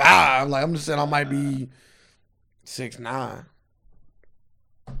 6'5". Like, I'm just saying I might be 6'9". I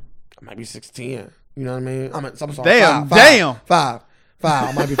might be 6'10". You know what I mean? I'm sorry. Damn. 5'.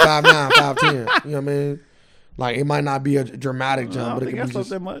 I might be 5'9", 5'10". You know what I mean? Like, it might not be a dramatic jump, but it could be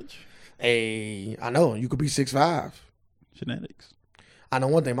just that much. Hey, I know you could be 6'5". Genetics. I know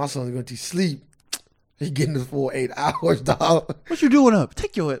one thing. My son's going to sleep. He getting his full 8 hours, dog. What you doing up?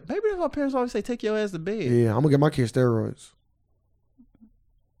 Take your ass. Maybe that's why parents always say take your ass to bed. Yeah, I'm gonna get my kids steroids.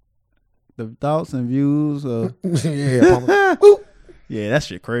 The thoughts and views of yeah, that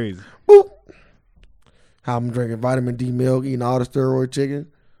shit crazy. Boop. How I'm drinking vitamin D milk, eating all the steroid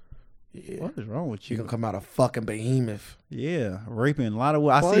chicken. Yeah. What is wrong with you? You gonna come out a fucking behemoth. Yeah, raping a lot of.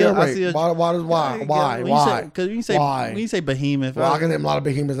 I see. Why? Why? Because when you say behemoth, well, I can name a lot of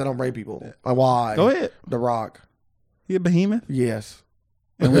behemoths that don't rape people. Why? Go ahead. The Rock. He a behemoth? Yes.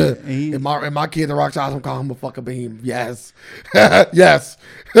 And my kid, The Rock's house, I'm calling him a fucking behemoth. Yes. Yes.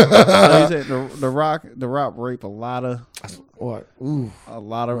 So you said the Rock rape a lot of what? Ooh. A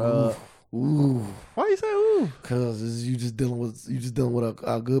lot of Ooh. Why you say ooh? Cause you just dealing with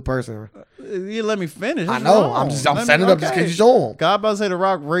a good person. You let me finish. I know. Wrong. I'm setting it up just because you show him. God about to say The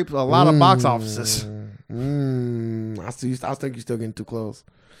Rock raped a lot of box offices. I think you're still getting too close.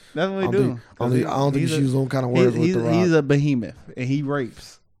 That's what he do. I don't think you use those kind of words with The Rock. He's a behemoth and he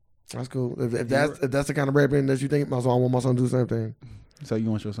rapes. That's cool. If that's the kind of raping that you think, that's why I want my son to do the same thing. So you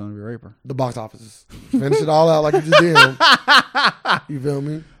want your son to be a raper? The box offices. Finish it all out like you just did. You feel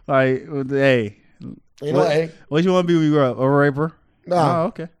me? Like, hey. You know, hey. What you want to be when you grow up? A raper? Nah. Oh,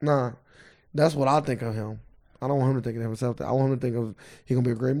 okay. Nah. That's what I think of him. I don't want him to think of himself. I want him to think of he gonna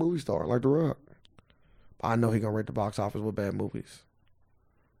be a great movie star like The Rock. I know he gonna rate the box office with bad movies.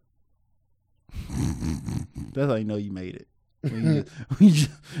 That's how you know you made it. You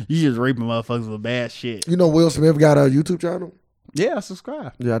just raping motherfuckers with bad shit. You know Will Smith got a YouTube channel? Yeah, I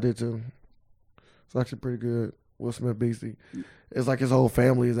subscribe. Yeah, I did too. It's actually pretty good. Will Smith Beastie. It's like his whole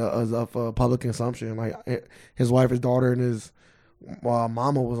family is of public consumption. Like his wife, his daughter, and his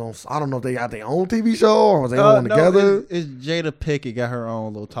mama was on. I don't know if they got their own TV show or was they on together. It's Jada Pinkett got her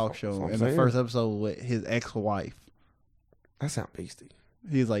own little talk show in the first episode with his ex-wife. That sounds beastie.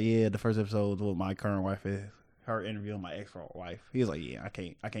 He's like, yeah, the first episode was what my current wife is. Her interviewing my ex-wife. He was like, yeah, I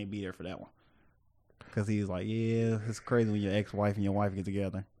can't be there for that one. Because he's like, yeah, it's crazy when your ex-wife and your wife get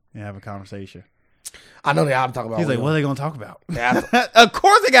together and have a conversation. I know they have to talk about. He's like, what are they gonna talk about? Of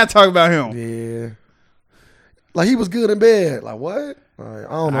course they got to talk about him. Yeah. Like he was good in bed. Like what? Like,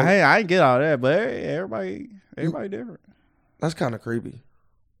 I don't know. I ain't get all that, but everybody different. That's kind of creepy.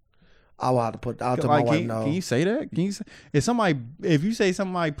 I'll have to put. I'll tell Like, my wife no. Can you say that? Can you say if you say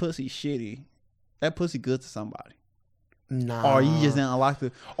somebody pussy shitty, that pussy good to somebody? Nah. Or you just didn't unlock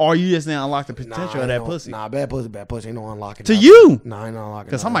the potential of that pussy. Nah, bad pussy. Ain't no unlocking To that. you. Nah, ain't no unlocking.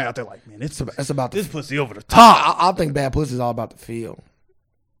 Because somebody out there like, man, it's about this pussy over the top. I think bad pussy is all about the feel.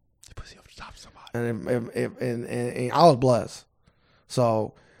 This pussy over the top of somebody. And I was blessed.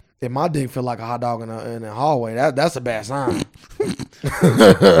 So if my dick feel like a hot dog in the hallway, that's a bad sign.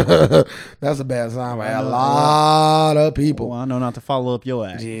 That's a bad sign by a lot of people. Well, I know not to follow up your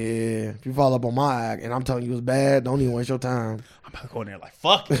act. Yeah, if you follow up on my act and I'm telling you it's bad, don't even waste your time. I'm about to go in there like,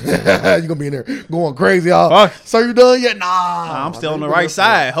 fuck it. You're gonna be in there going crazy. Fuck. So you done yet? Nah. I'm still on the right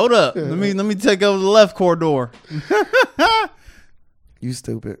side. Hold up. Let me take over the left corridor. You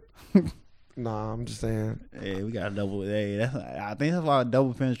stupid. Nah, I'm just saying. Hey, we got a double. Hey, I think that's why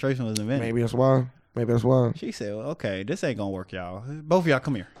double penetration was invented. Maybe that's why. She said, well, okay, this ain't gonna work, y'all. Both of y'all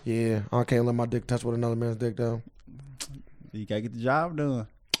come here. Yeah, I can't let my dick touch with another man's dick, though. You gotta get the job done.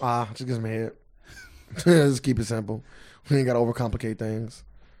 Just gives me head. Just keep it simple. We ain't gotta overcomplicate things.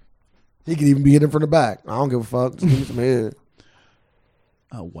 He could even be hitting from the back. I don't give a fuck. Just give me some head.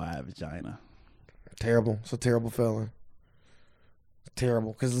 A wide vagina. Terrible. It's a terrible feeling. It's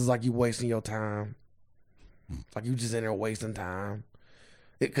terrible. Because it's like you wasting your time. Like you just in there wasting time.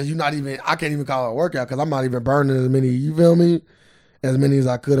 Because you're not even, I can't even call it a workout because I'm not even burning as many, you feel me? As many as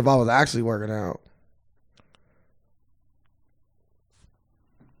I could if I was actually working out.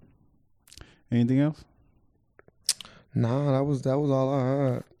 Anything else? Nah, that was all I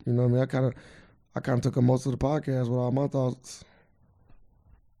had. You know what I mean? I kind of took up most of the podcast with all my thoughts.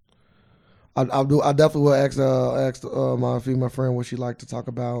 I definitely will ask my female friend what she like to talk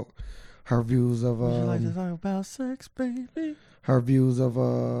about. Her views of Would you like to talk about sex, baby? Her views of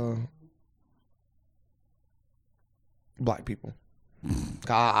black people.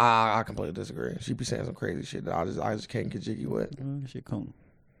 I completely disagree. She be saying some crazy shit that I just can't get jiggy with. Shit coon.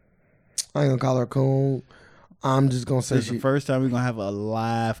 I ain't gonna call her coon. I'm just gonna say this is the first time we're gonna have a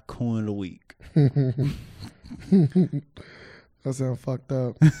live coon of the week. That sounds fucked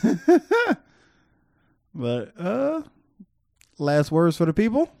up. But last words for the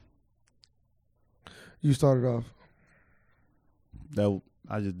people. You started off. That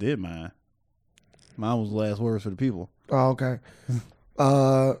I just did mine. Mine was last words for the people. Oh, okay.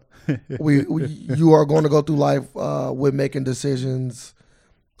 You are going to go through life with making decisions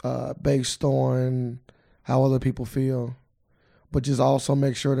based on how other people feel, but just also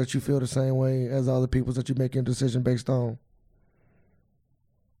make sure that you feel the same way as other people that you're making a decision based on.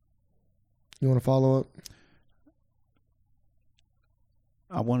 You want to follow up?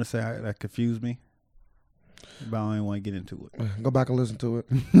 I want to say that confused me, but I don't even want to get into it. Go back and listen to it.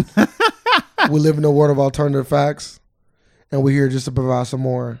 We live in a world of alternative facts, and we're here just to provide some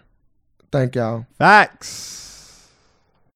more. Thank y'all. Facts.